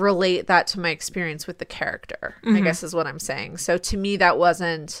relate that to my experience with the character, mm-hmm. I guess is what I'm saying. So to me, that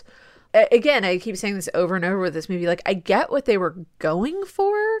wasn't, again, I keep saying this over and over with this movie, like I get what they were going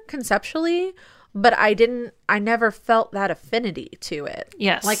for conceptually, but I never felt that affinity to it.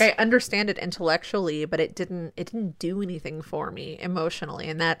 Yes. Like I understand it intellectually, but it didn't do anything for me emotionally.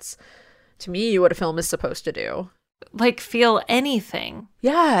 And that's, to me, what a film is supposed to do. Like feel anything.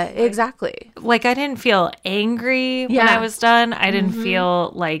 Yeah, exactly. Like I didn't feel angry when I was done. I didn't mm-hmm.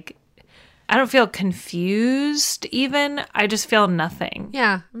 feel like, I don't feel confused even. I just feel nothing.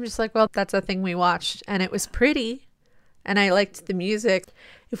 Yeah. I'm just like, well, that's a thing we watched and it was pretty and I liked the music.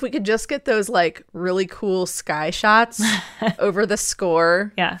 if we could just get those like really cool sky shots over the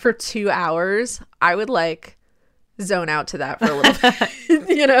score for 2 hours, I would like zone out to that for a little bit,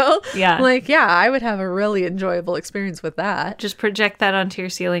 you know? Yeah. Like, yeah, I would have a really enjoyable experience with that. Just project that onto your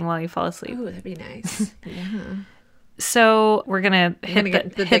ceiling while you fall asleep. Oh, that'd be nice. Yeah. So we're going to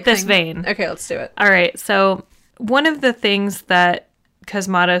hit this vein. Okay, let's do it. All right. So one of the things that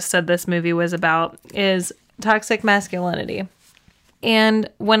Cosmatos said this movie was about is toxic masculinity. And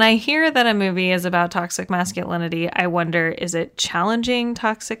when I hear that a movie is about toxic masculinity, I wonder, is it challenging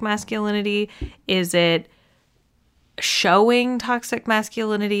toxic masculinity? Is it showing toxic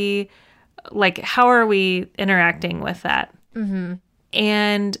masculinity? Like, how are we interacting with that? Mm-hmm.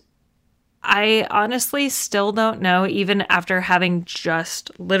 And I honestly still don't know, even after having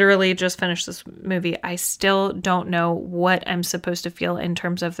literally just finished this movie, I still don't know what I'm supposed to feel in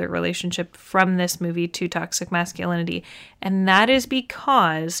terms of the relationship from this movie to toxic masculinity. And that is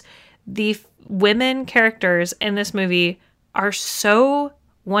because the women characters in this movie are so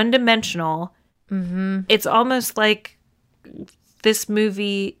one-dimensional. Mm-hmm. It's almost like this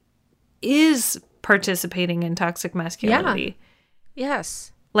movie is participating in toxic masculinity. Yeah.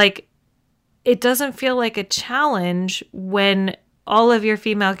 Yes. Like, it doesn't feel like a challenge when all of your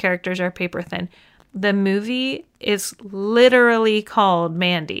female characters are paper thin. The movie is literally called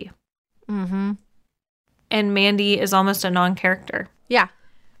Mandy. Mm-hmm. And Mandy is almost a non-character. Yeah.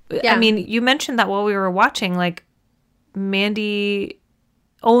 I mean, you mentioned that while we were watching, like, Mandy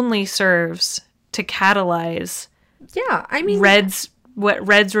only serves to catalyze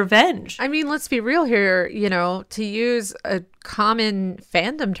Red's revenge. I mean, let's be real here, you know, to use a common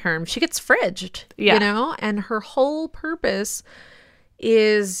fandom term, she gets fridged, you know, and her whole purpose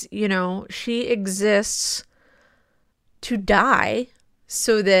is, you know, she exists to die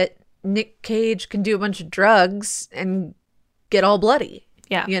so that Nick Cage can do a bunch of drugs and get all bloody.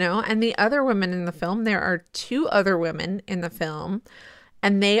 Yeah. You know, and the other women in the film, there are 2 other women in the film,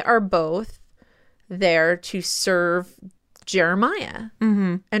 and they are both there to serve Jeremiah.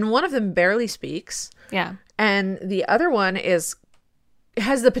 Mm-hmm. And one of them barely speaks. Yeah. And the other one has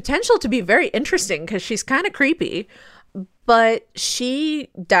the potential to be very interesting because she's kind of creepy, but she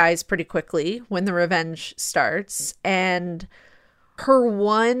dies pretty quickly when the revenge starts. And her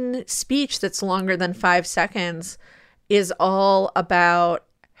one speech that's longer than 5 seconds is all about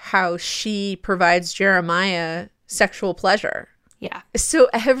how she provides Jeremiah sexual pleasure. Yeah. So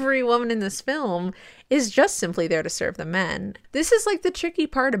every woman in this film is just simply there to serve the men. This is like the tricky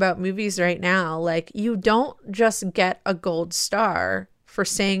part about movies right now. Like, you don't just get a gold star for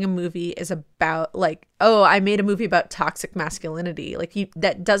saying a movie is about, like, oh, I made a movie about toxic masculinity. Like,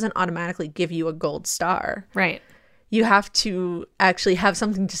 that doesn't automatically give you a gold star. Right. You have to actually have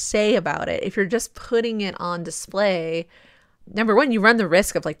something to say about it. If you're just putting it on display, number one, you run the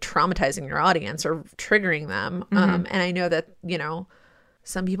risk of like traumatizing your audience or triggering them. Mm-hmm. And I know that, you know,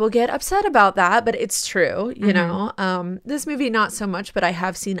 some people get upset about that, but it's true, you know. This movie, not so much, but I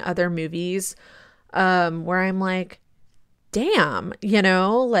have seen other movies where I'm like, damn, you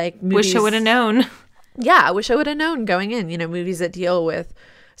know, like movies. Wish I would have known. Yeah, I wish I would have known going in, you know, movies that deal with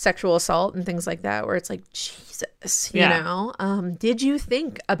sexual assault and things like that, where it's like, Jesus, you know. Did you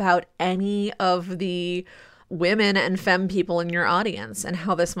think about any of the women and femme people in your audience and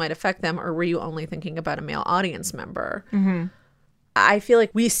how this might affect them, or were you only thinking about a male audience member? Mm-hmm. I feel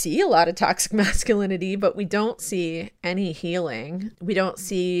like we see a lot of toxic masculinity, but we don't see any healing. We don't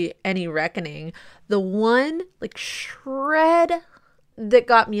see any reckoning. The one like shred that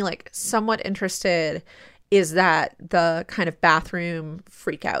got me like somewhat interested is that the kind of bathroom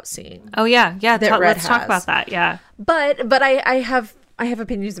freak out scene. Oh yeah. Let's talk about that. Yeah. But I have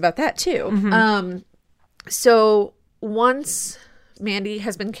opinions about that too. Mm-hmm. So once Mandy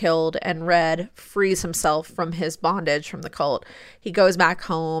has been killed and Red frees himself from his bondage from the cult, he goes back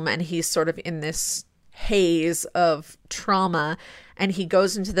home and he's sort of in this haze of trauma, and he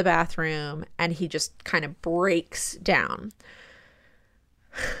goes into the bathroom and he just kind of breaks down.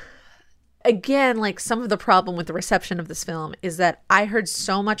 Again, like, some of the problem with the reception of this film is that I heard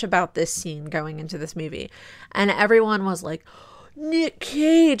so much about this scene going into this movie, and everyone was like, Nick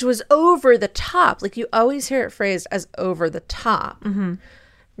Cage was over the top. Like, you always hear it phrased as over the top. Mm-hmm.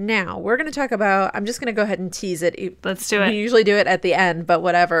 Now, we're going to talk about, I'm just going to go ahead and tease it. Let's do it. We usually do it at the end, but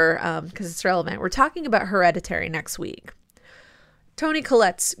whatever, because it's relevant. We're talking about Hereditary next week. Toni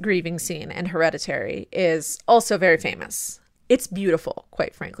Collette's grieving scene in Hereditary is also very famous. It's beautiful,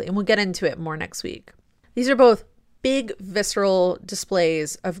 quite frankly, and we'll get into it more next week. These are both big, visceral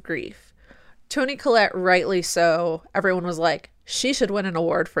displays of grief. Toni Collette, rightly so, everyone was like, she should win an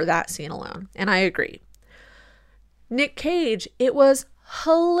award for that scene alone, and I agree. Nick Cage, it was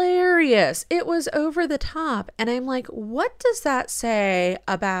hilarious. It was over the top. And I'm like, what does that say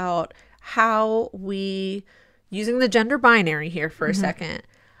about how we, using the gender binary here for a second,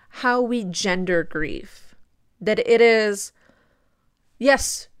 how we gender grief? That it is,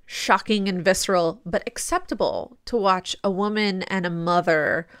 yes, shocking and visceral, but acceptable to watch a woman and a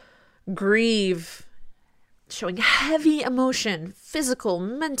mother grieve, showing heavy emotion, physical,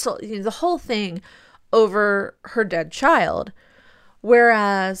 mental, the whole thing over her dead child.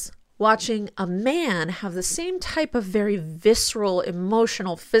 Whereas watching a man have the same type of very visceral,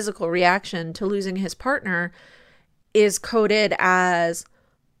 emotional, physical reaction to losing his partner is coded as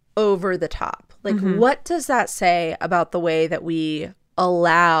over the top. Like, what does that say about the way that we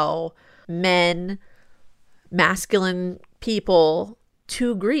allow men, masculine people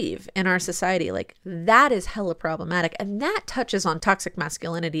to grieve in our society? Like, that is hella problematic. And that touches on toxic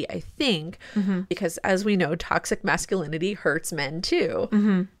masculinity, I think, because as we know, toxic masculinity hurts men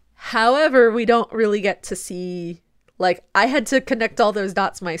too. However, we don't really get to see, like, I had to connect all those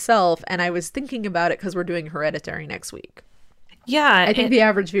dots myself, and I was thinking about it because we're doing Hereditary next week. Yeah. I think the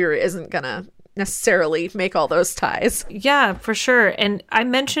average viewer isn't gonna necessarily make all those ties. Yeah, for sure. And I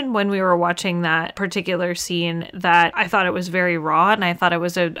mentioned when we were watching that particular scene that I thought it was very raw, and I thought it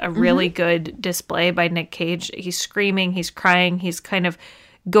was a really good display by Nick Cage. He's screaming, he's crying, he's kind of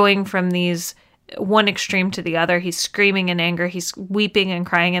going from these one extreme to the other. He's screaming in anger, he's weeping and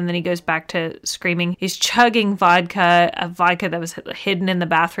crying, and then he goes back to screaming. He's chugging a vodka that was hidden in the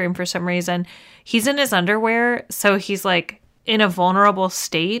bathroom for some reason. He's in his underwear, so he's like in a vulnerable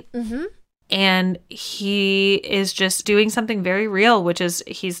state. And he is just doing something very real, which is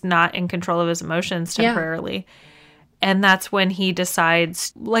he's not in control of his emotions temporarily. Yeah. And that's when he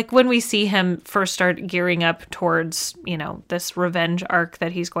decides, like when we see him first start gearing up towards, this revenge arc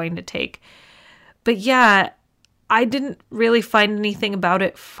that he's going to take. But yeah, I didn't really find anything about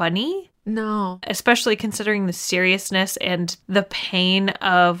it funny. No. Especially considering the seriousness and the pain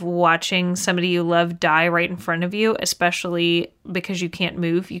of watching somebody you love die right in front of you, especially because you can't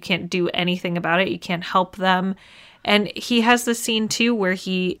move, you can't do anything about it, you can't help them. And he has the scene too where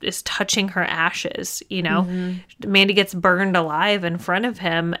he is touching her ashes, Mandy gets burned alive in front of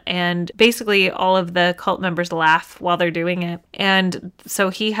him, and basically all of the cult members laugh while they're doing it. And so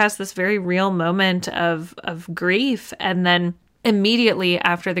he has this very real moment of grief, and then immediately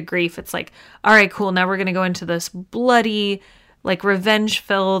after the grief, it's like, all right, cool. Now we're going to go into this bloody, like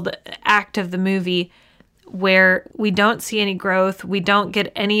revenge-filled act of the movie where we don't see any growth. We don't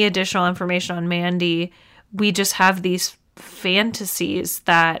get any additional information on Mandy. We just have these fantasies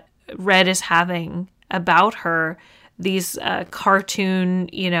that Red is having about her, these cartoon,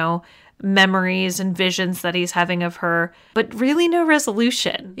 memories and visions that he's having of her, but really no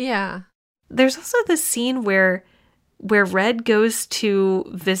resolution. Yeah. There's also this scene where Red goes to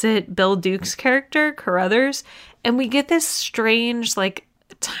visit Bill Duke's character, Carruthers, and we get this strange, like,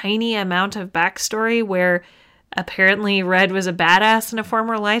 tiny amount of backstory where apparently Red was a badass in a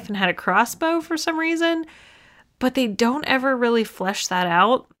former life and had a crossbow for some reason, but they don't ever really flesh that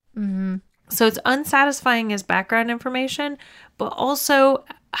out. So it's unsatisfying as background information, but also,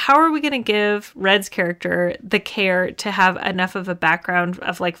 how are we going to give Red's character the care to have enough of a background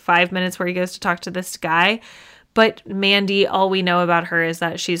of like 5 minutes where he goes to talk to this guy? But Mandy, all we know about her is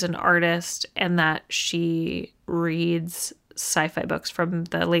that she's an artist and that she reads sci-fi books from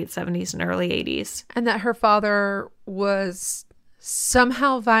the late 70s and early 80s. And that her father was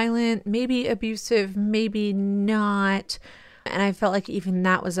somehow violent, maybe abusive, maybe not. And I felt like even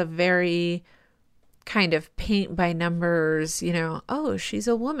that was a very kind of paint by numbers, oh, she's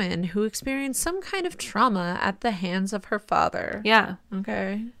a woman who experienced some kind of trauma at the hands of her father. Yeah.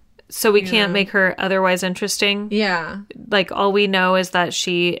 Okay. So we can't make her otherwise interesting. Yeah. Like, all we know is that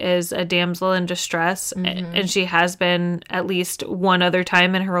she is a damsel in distress, and she has been at least one other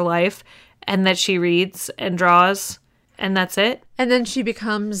time in her life, and that she reads and draws, and that's it. And then she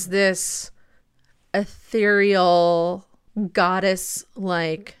becomes this ethereal goddess,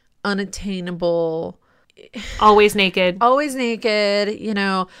 like unattainable. Always naked. Always naked,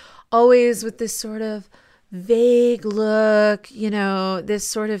 always with this sort of vague look, this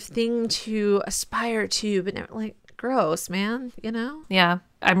sort of thing to aspire to, but never, like, gross, man, Yeah.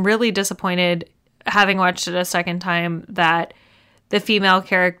 I'm really disappointed, having watched it a second time, that the female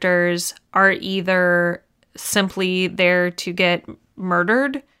characters are either simply there to get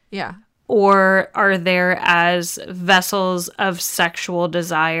murdered. Yeah. Or are there as vessels of sexual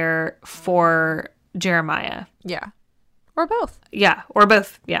desire for Jeremiah. Yeah. Or both. Yeah. Or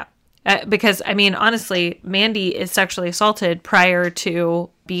both. Yeah. Because, I mean, honestly, Mandy is sexually assaulted prior to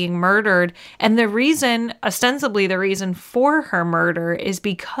being murdered. And the reason, ostensibly the reason for her murder, is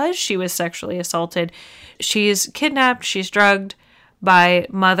because she was sexually assaulted. She's kidnapped, she's drugged by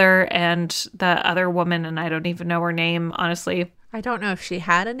Mother and the other woman, and I don't even know her name, honestly. I don't know if she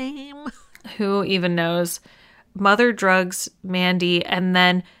had a name. Who even knows? Mother drugs Mandy, and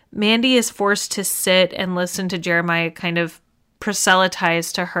then Mandy is forced to sit and listen to Jeremiah kind of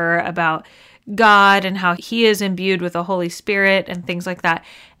proselytize to her about God and how he is imbued with the Holy Spirit and things like that.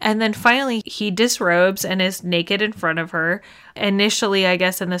 And then finally he disrobes and is naked in front of her. Initially, I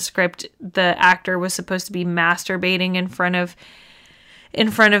guess in the script, the actor was supposed to be masturbating in front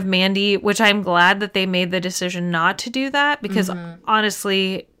of Mandy, which I'm glad that they made the decision not to do that, because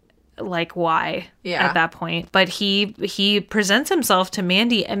honestly, like, why at that point? But he presents himself to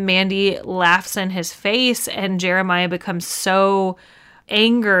Mandy, and Mandy laughs in his face, and Jeremiah becomes so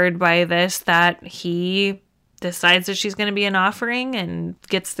angered by this that he decides that she's going to be an offering and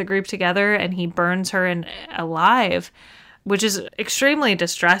gets the group together, and he burns her alive, which is extremely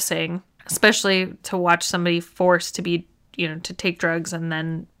distressing, especially to watch somebody forced to be, to take drugs and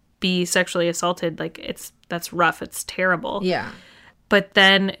then be sexually assaulted. Like, that's rough. It's terrible. Yeah. But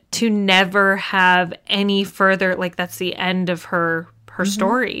then to never have any further, like, that's the end of her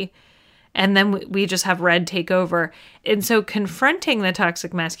story. And then we just have Red take over. And so confronting the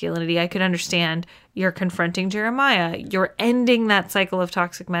toxic masculinity, I could understand. You're confronting Jeremiah. You're ending that cycle of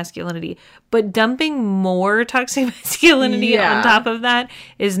toxic masculinity. But dumping more toxic masculinity on top of that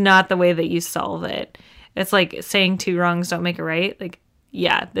is not the way that you solve it. It's like saying two wrongs don't make a right. Like,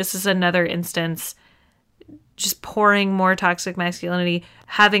 yeah, this is another instance. Just pouring more toxic masculinity,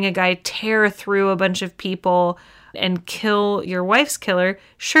 having a guy tear through a bunch of people and kill your wife's killer.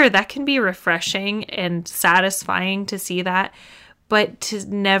 Sure, that can be refreshing and satisfying to see that, but to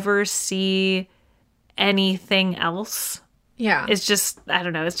never see anything else, it's just, I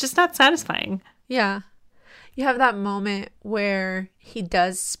don't know, it's just not satisfying. Yeah. You have that moment where he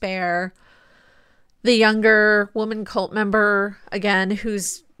does spare the younger woman cult member, again,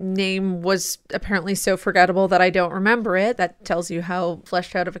 whose name was apparently so forgettable that I don't remember it. That tells you how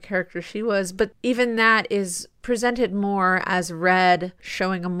fleshed out of a character she was. But even that is presented more as Red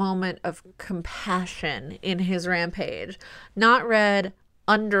showing a moment of compassion in his rampage. Not Red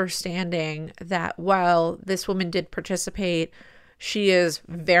understanding that while this woman did participate, she is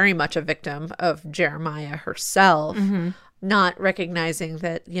very much a victim of Jeremiah herself. Not recognizing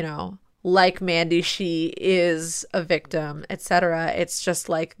that, like Mandy, she is a victim, etc. It's just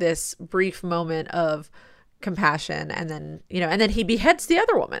like this brief moment of compassion, and then he beheads the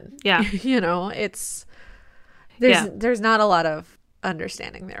other woman. Yeah. There's not a lot of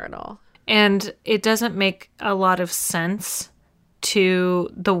understanding there at all. And it doesn't make a lot of sense to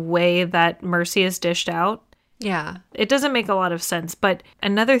the way that mercy is dished out. Yeah. It doesn't make a lot of sense. But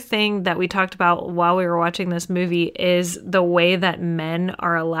another thing that we talked about while we were watching this movie is the way that men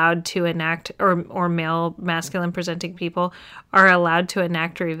are allowed to enact, or male masculine presenting people are allowed to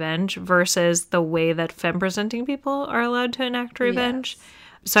enact revenge versus the way that femme presenting people are allowed to enact revenge.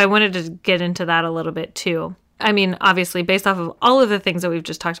 Yes. So I wanted to get into that a little bit too. I mean, obviously, based off of all of the things that we've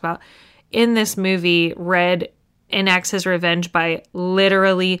just talked about, in this movie, Red enacts his revenge by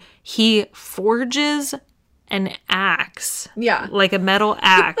literally, he forges an axe, like a metal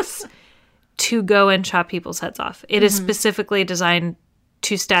axe, to go and chop people's heads off. It is specifically designed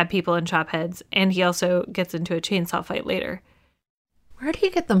to stab people and chop heads, and he also gets into a chainsaw fight later. Where did he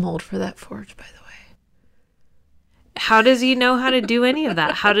get the mold for that forge, by the way? How does he know how to do any of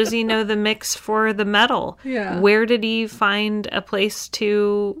that? How does he know the mix for the metal? Yeah. Where did he find a place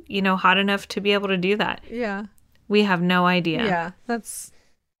to, hot enough to be able to do that? Yeah. We have no idea. Yeah, that's...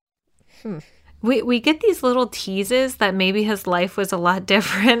 We get these little teases that maybe his life was a lot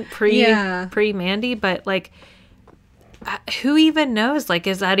different pre Mandy, but like, who even knows? Like,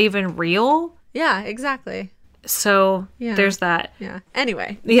 is that even real? Yeah, exactly. So there's that. Yeah.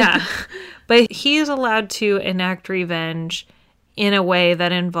 Anyway. Yeah. But he is allowed to enact revenge in a way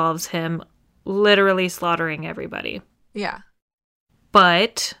that involves him literally slaughtering everybody. Yeah.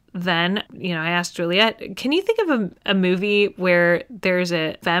 But then, I asked Juliet, can you think of a movie where there's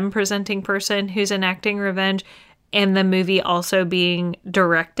a femme presenting person who's enacting revenge, and the movie also being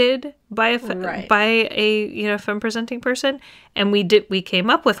directed by a femme presenting person? And we came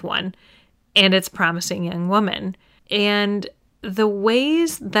up with one, and it's Promising Young Woman. And the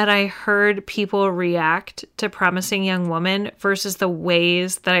ways that I heard people react to Promising Young Woman versus the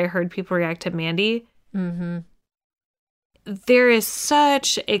ways that I heard people react to Mandy. There is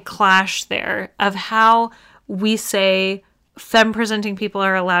such a clash there of how we say femme presenting people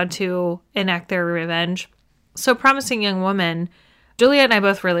are allowed to enact their revenge. So Promising Young Woman, Juliet and I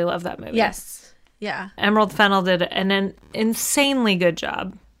both really love that movie. Yes. Yeah. Emerald Fennell did an insanely good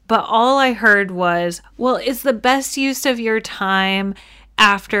job. But all I heard was, well, it's the best use of your time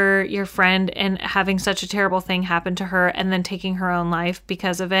after your friend and having such a terrible thing happen to her and then taking her own life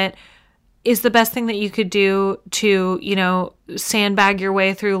because of it is the best thing that you could do to, you know, sandbag your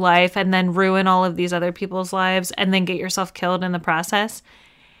way through life and then ruin all of these other people's lives and then get yourself killed in the process.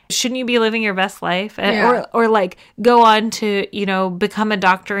 Shouldn't you be living your best life? Yeah. Or like go on to, you know, become a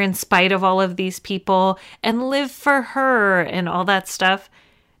doctor in spite of all of these people and live for her and all that stuff.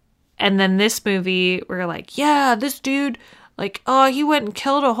 And then this movie, we're like, yeah, this dude, like, oh, he went and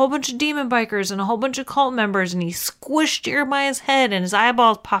killed a whole bunch of demon bikers and a whole bunch of cult members and he squished Jeremiah's head and his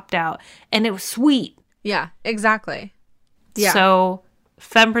eyeballs popped out. And it was sweet. Yeah, exactly. Yeah. So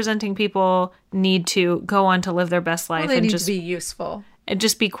femme-presenting people need to go on to live their best life they and need just to be useful. And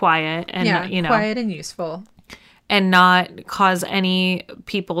just be quiet and, you know. Quiet and useful. And not cause any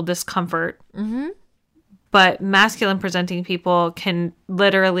people discomfort. Mm-hmm. But masculine-presenting people can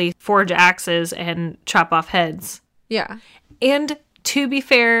literally forge axes and chop off heads. Yeah. And to be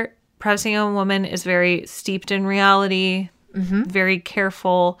fair, Promising Young Woman is very steeped in reality, very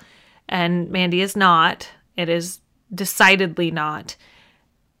careful, and Mandy is not. It is decidedly not.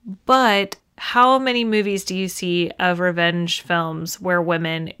 But how many movies do you see of revenge films where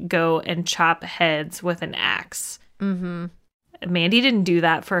women go and chop heads with an axe? Mm-hmm. Mandy didn't do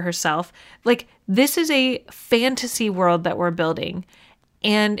that for herself. Like, this is a fantasy world that we're building.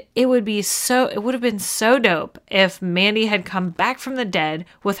 And it would have been so dope if Mandy had come back from the dead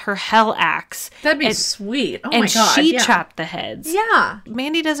with her hell axe. That'd be sweet. Oh my God. And she chopped the heads. Yeah.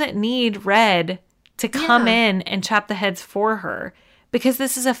 Mandy doesn't need Red to come in and chop the heads for her because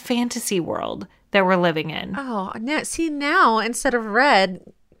this is a fantasy world that we're living in. Oh, now instead of Red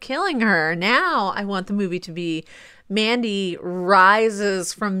killing her, now I want the movie to be Mandy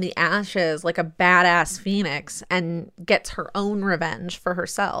rises from the ashes like a badass phoenix and gets her own revenge for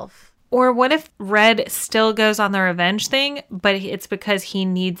herself. Or what if Red still goes on the revenge thing, but it's because he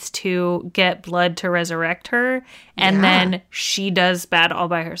needs to get blood to resurrect her, and then she does bad all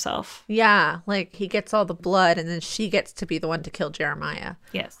by herself? Yeah, like he gets all the blood and then she gets to be the one to kill Jeremiah.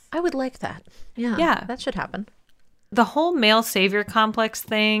 Yes. I would like that. Yeah, that should happen. The whole male savior complex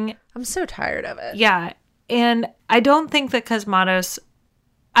thing. I'm so tired of it. Yeah. And I don't think that Cosmatos,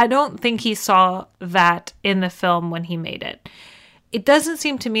 I don't think he saw that in the film when he made it. It doesn't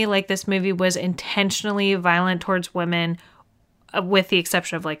seem to me like this movie was intentionally violent towards women, with the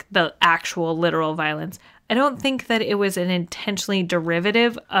exception of like the actual literal violence. I don't think that it was an intentionally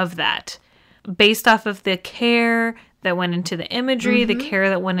derivative of that. Based off of the care that went into the imagery, the care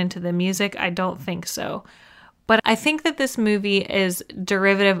that went into the music, I don't think so. But I think that this movie is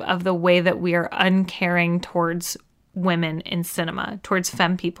derivative of the way that we are uncaring towards women in cinema, towards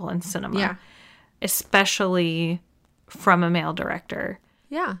femme people in cinema. Yeah. Especially from a male director.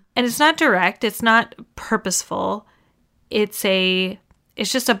 Yeah. And it's not direct, it's not purposeful. It's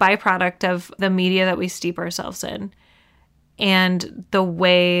just a byproduct of the media that we steep ourselves in. And the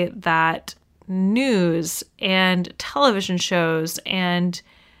way that news and television shows and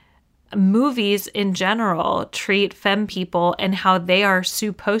movies in general treat femme people and how they are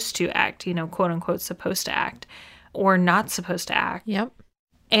supposed to act, you know, quote unquote, supposed to act or not supposed to act. Yep.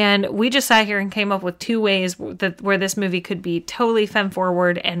 And we just sat here and came up with two ways where this movie could be totally femme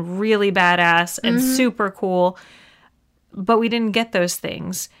forward and really badass and super cool. But we didn't get those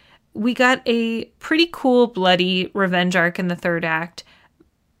things. We got a pretty cool, bloody revenge arc in the third act,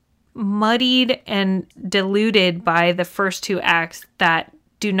 muddied and diluted by the first two acts that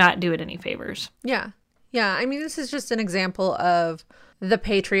do not do it any favors. Yeah. Yeah. I mean, this is just an example of the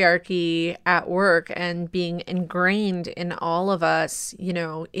patriarchy at work and being ingrained in all of us, you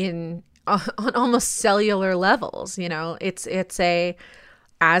know, on almost cellular levels. You know, it's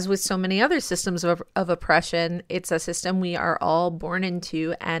as with so many other systems of oppression, it's a system we are all born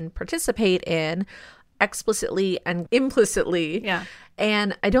into and participate in explicitly and implicitly. Yeah.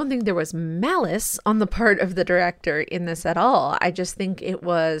 And I don't think there was malice on the part of the director in this at all. I just think it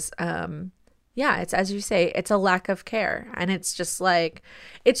was, it's as you say, it's a lack of care. And it's just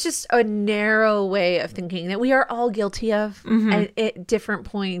a narrow way of thinking that we are all guilty of at different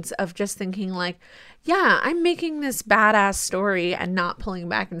points of just thinking like, yeah, I'm making this badass story and not pulling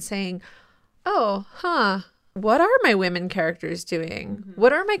back and saying, what are my women characters doing?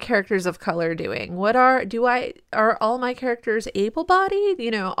 What are my characters of color doing? Are all my characters able-bodied?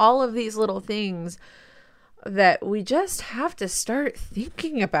 You know, all of these little things that we just have to start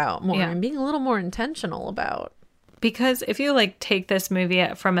thinking about more and being a little more intentional about. Because if you like take this movie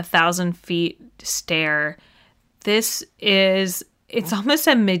from 1,000 feet stare, this is it's almost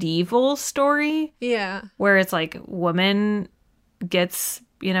a medieval story. Yeah. Where it's like woman gets,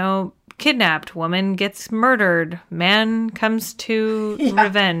 kidnapped, woman gets murdered, man comes to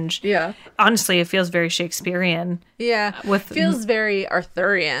revenge. Yeah. Honestly, it feels very Shakespearean. Yeah. Feels very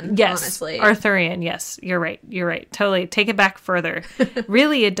Arthurian, yes, honestly. Arthurian, yes. You're right. Totally. Take it back further.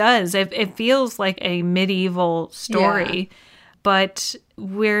 Really, it does. It feels like a medieval story, but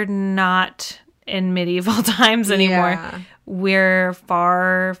we're not in medieval times anymore. Yeah. We're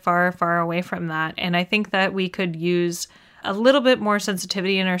far, far, far away from that. And I think that we could use a little bit more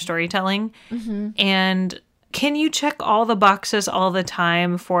sensitivity in our storytelling. Mm-hmm. And can you check all the boxes all the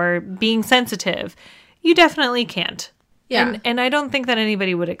time for being sensitive? You definitely can't. Yeah. And I don't think that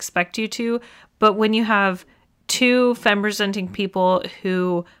anybody would expect you to. But when you have two femme-presenting people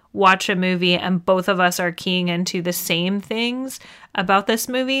who watch a movie and both of us are keying into the same things about this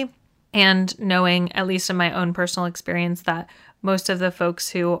movie, and knowing, at least in my own personal experience, that most of the folks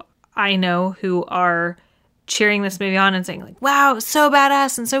who I know who are cheering this movie on and saying like, wow, so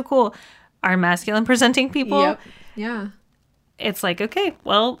badass and so cool, are masculine presenting people. Yep. Yeah. It's like, okay,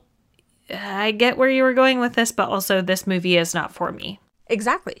 well, I get where you were going with this, but also this movie is not for me.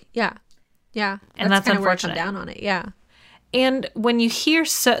 Exactly. Yeah. Yeah. And that's kind of unfortunate. where I come down on it. Yeah. And when you hear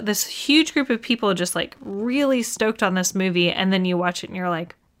this huge group of people just like really stoked on this movie, and then you watch it and you're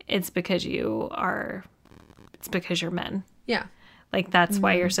like, it's because you're men. Yeah. Like, that's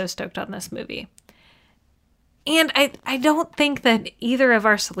why you're so stoked on this movie. And I don't think that either of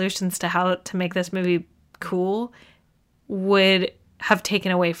our solutions to how to make this movie cool would have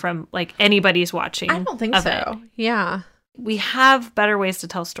taken away from, like, anybody's watching. I don't think so. It. Yeah. We have better ways to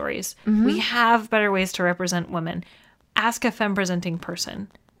tell stories. Mm-hmm. We have better ways to represent women. Ask a femme-presenting person.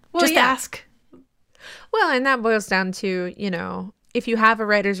 Well, just ask. Well, and that boils down to, if you have a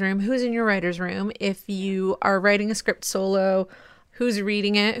writer's room, who's in your writer's room? If you are writing a script solo, who's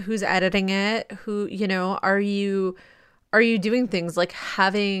reading it? Who's editing it? Who, are you doing things like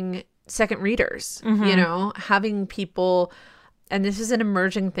having second readers, having people, and this is an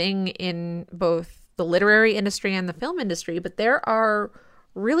emerging thing in both the literary industry and the film industry, but there are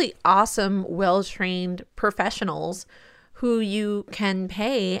really awesome, well-trained professionals who you can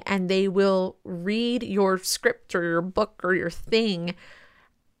pay, and they will read your script or your book or your thing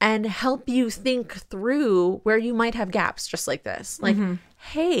and help you think through where you might have gaps, just like this. Like,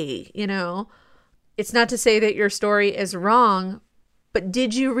 hey, it's not to say that your story is wrong, but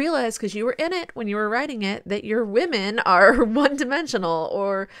did you realize, because you were in it when you were writing it, that your women are one-dimensional,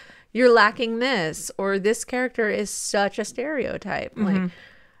 or you're lacking this, or this character is such a stereotype. Like,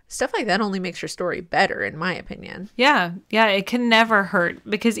 stuff like that only makes your story better, in my opinion. Yeah. Yeah. It can never hurt,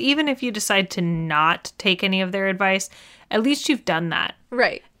 because even if you decide to not take any of their advice, at least you've done that.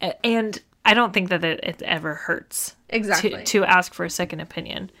 Right. And I don't think that it ever hurts. Exactly. To ask for a second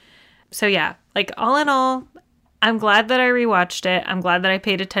opinion. So yeah, like, all in all, I'm glad that I rewatched it. I'm glad that I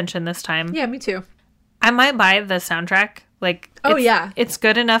paid attention this time. Yeah, me too. I might buy the soundtrack. Like, it's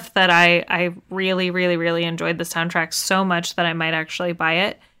good enough that I really, really, really enjoyed the soundtrack so much that I might actually buy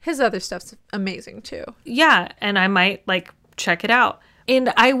it. His other stuff's amazing too. Yeah, and I might, like, check it out.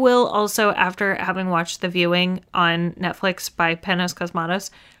 And I will also, after having watched the viewing on Netflix by Panos Cosmatos,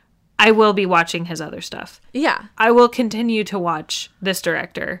 I will be watching his other stuff. Yeah. I will continue to watch this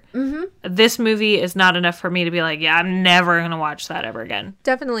director. Mm-hmm. This movie is not enough for me to be like, yeah, I'm never going to watch that ever again.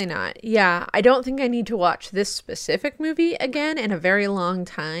 Definitely not. Yeah. I don't think I need to watch this specific movie again in a very long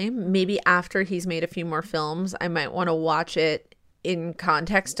time. Maybe after he's made a few more films, I might want to watch it in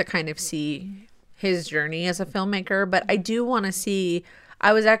context to kind of see his journey as a filmmaker. But I do want to see...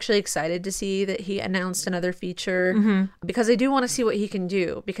 I was actually excited to see that he announced another feature because I do want to see what he can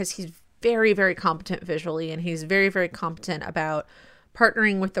do, because he's very, very competent visually, and he's very, very competent about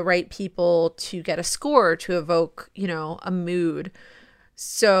partnering with the right people to get a score to evoke, a mood.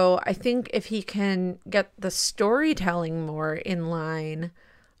 So I think if he can get the storytelling more in line,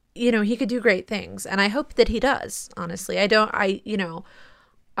 he could do great things. And I hope that he does, honestly.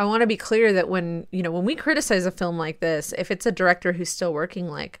 I want to be clear that when we criticize a film like this, if it's a director who's still working,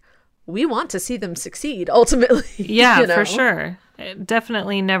 like, we want to see them succeed ultimately. Yeah, for sure.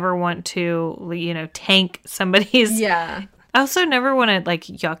 Definitely never want to, tank somebody's. Yeah. I also never want to, like,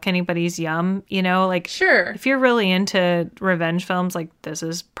 yuck anybody's yum, like, sure. If you're really into revenge films, like, this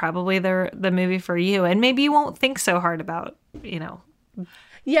is probably the movie for you. And maybe you won't think so hard about,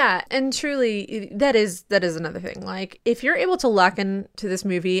 Yeah, and truly, that is another thing. Like, if you're able to lock into this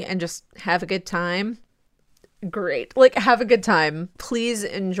movie and just have a good time, great. Like, have a good time. Please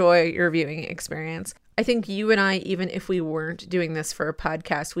enjoy your viewing experience. I think you and I, even if we weren't doing this for a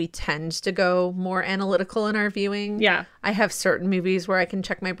podcast, we tend to go more analytical in our viewing. Yeah. I have certain movies where I can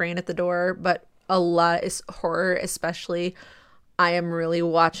check my brain at the door, but a lot is horror, especially. I am really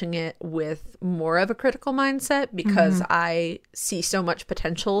watching it with more of a critical mindset because I see so much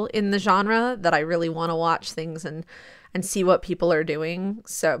potential in the genre that I really want to watch things and see what people are doing.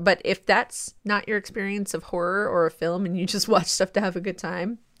 So, but if that's not your experience of horror or a film and you just watch stuff to have a good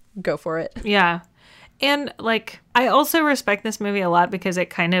time, go for it. Yeah. And like, I also respect this movie a lot because it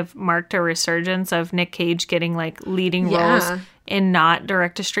kind of marked a resurgence of Nick Cage getting like leading roles in not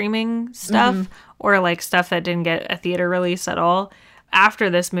direct to streaming stuff or like stuff that didn't get a theater release at all. After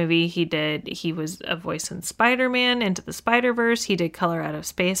this movie, he was a voice in Spider-Man, Into the Spider-Verse. He did Color Out of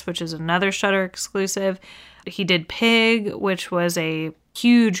Space, which is another Shudder exclusive. He did Pig, which was a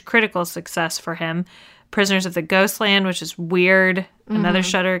huge critical success for him. Prisoners of the Ghostland, which is weird, another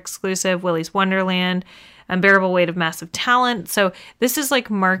Shudder exclusive. Willy's Wonderland, Unbearable Weight of Massive Talent. So this is like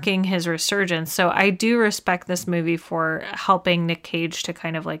marking his resurgence. So I do respect this movie for helping Nick Cage to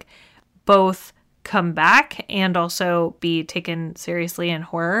kind of like both come back and also be taken seriously in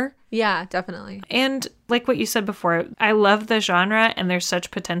horror. Yeah, definitely. And like what you said before, I love the genre and there's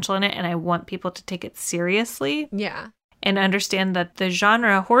such potential in it and I want people to take it seriously. Yeah. And understand that the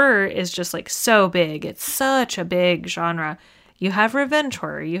genre horror is just like so big. It's such a big genre. You have revenge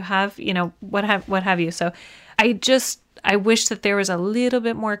horror, you have, you know, what have you. So I wish that there was a little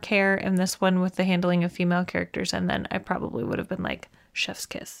bit more care in this one with the handling of female characters, and then I probably would have been like chef's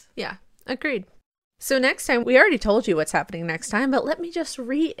kiss. Yeah, agreed. So next time, we already told you what's happening next time, but let me just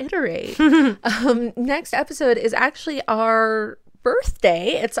reiterate. Next episode is actually our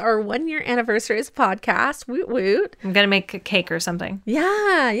birthday. It's our 1-year anniversary as a podcast. Woot woot. I'm gonna make a cake or something.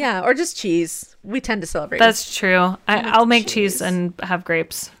 Yeah, or just cheese. We tend to celebrate. That's true. I'll make cheese and have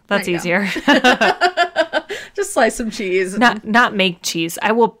grapes. That's easier. Just slice some cheese. Not make cheese.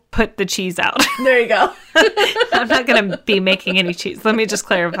 I will put the cheese out. There you go. I'm not gonna be making any cheese. Let me just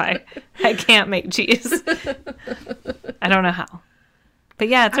clarify. I can't make cheese. I don't know how. But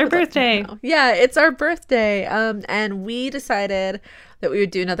yeah, it's our birthday. Yeah, it's our birthday. And we decided that we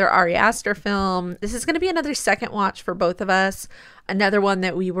would do another Ari Aster film. This is going to be another second watch for both of us. Another one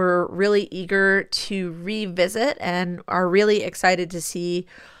that we were really eager to revisit and are really excited to see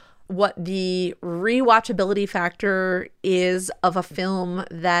what the rewatchability factor is of a film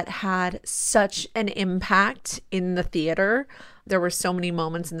that had such an impact in the theater. There were so many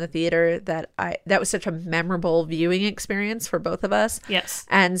moments in the theater that was such a memorable viewing experience for both of us. Yes.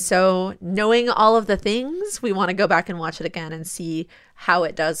 And so knowing all of the things, we want to go back and watch it again and see how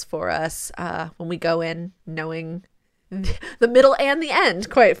it does for us when we go in knowing the middle and the end,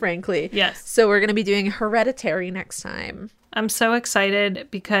 quite frankly. Yes. So we're going to be doing Hereditary next time. I'm so excited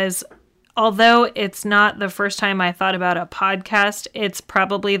because although it's not the first time I thought about a podcast, it's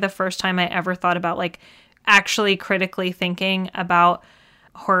probably the first time I ever thought about like actually critically thinking about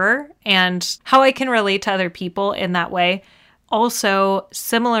horror and how I can relate to other people in that way. Also,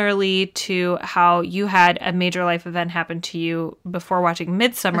 similarly to how you had a major life event happen to you before watching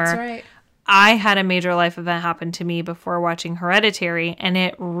Midsommar. That's right. I had a major life event happen to me before watching Hereditary, and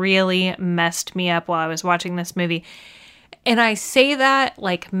it really messed me up while I was watching this movie. And I say that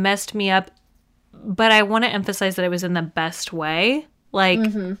like messed me up, but I want to emphasize that it was in the best way. Like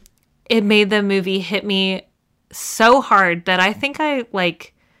it made the movie hit me so hard that I think I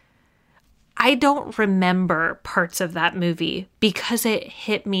don't remember parts of that movie because it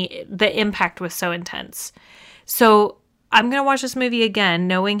hit me. The impact was so intense. So I'm going to watch this movie again,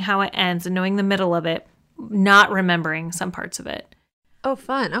 knowing how it ends and knowing the middle of it, not remembering some parts of it. Oh,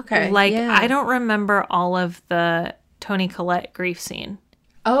 fun. Okay. Like, I don't remember all of the Toni Collette grief scene.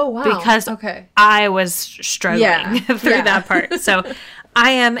 Oh, wow. Because I was struggling through that part. So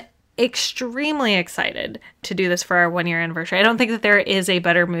I am extremely excited to do this for our 1-year anniversary. I don't think that there is a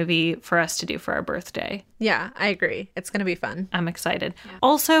better movie for us to do for our birthday. Yeah, I agree. It's going to be fun. I'm excited. Yeah.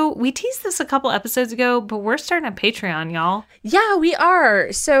 Also, we teased this a couple episodes ago, but we're starting a Patreon, y'all. Yeah, we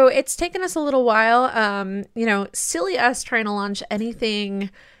are. So it's taken us a little while. Silly us trying to launch anything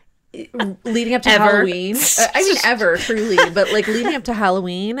leading up to Halloween. I mean, ever, truly, but like leading up to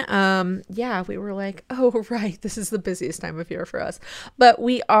Halloween. We were like, oh, right, this is the busiest time of year for us. But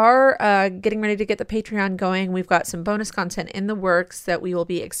we are getting ready to get the Patreon going. We've got some bonus content in the works that we will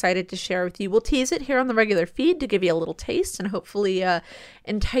be excited to share with you. We'll tease it here on the regular feed to give you a little taste and hopefully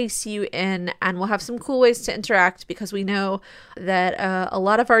entice you in, and we'll have some cool ways to interact because we know that a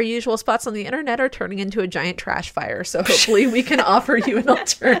lot of our usual spots on the internet are turning into a giant trash fire. So hopefully we can offer you an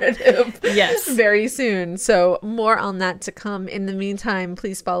alternative yes, very soon. So more on that to come. In the meantime,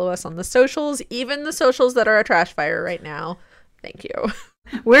 please follow us on the socials, even the socials that are a trash fire right now. Thank you.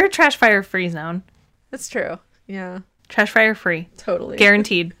 We're a trash fire free zone. That's true. Yeah. Trash fire free. Totally.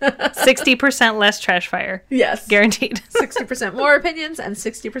 Guaranteed. 60% less trash fire. Yes. Guaranteed. 60% more opinions and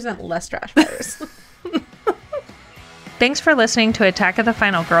 60% less trash fires. Thanks for listening to Attack of the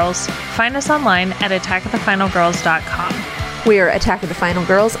Final Girls. Find us online at attackofthefinalgirls.com. We are Attack of the Final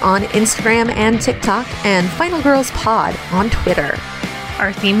Girls on Instagram and TikTok, and Final Girls Pod on Twitter.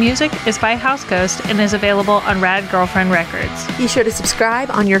 Our theme music is by House Ghost and is available on Rad Girlfriend Records. Be sure to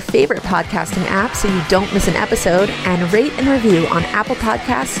subscribe on your favorite podcasting app so you don't miss an episode, and rate and review on Apple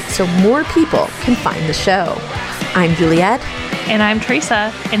Podcasts so more people can find the show. I'm Juliet. And I'm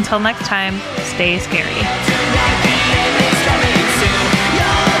Teresa. Until next time, stay scary.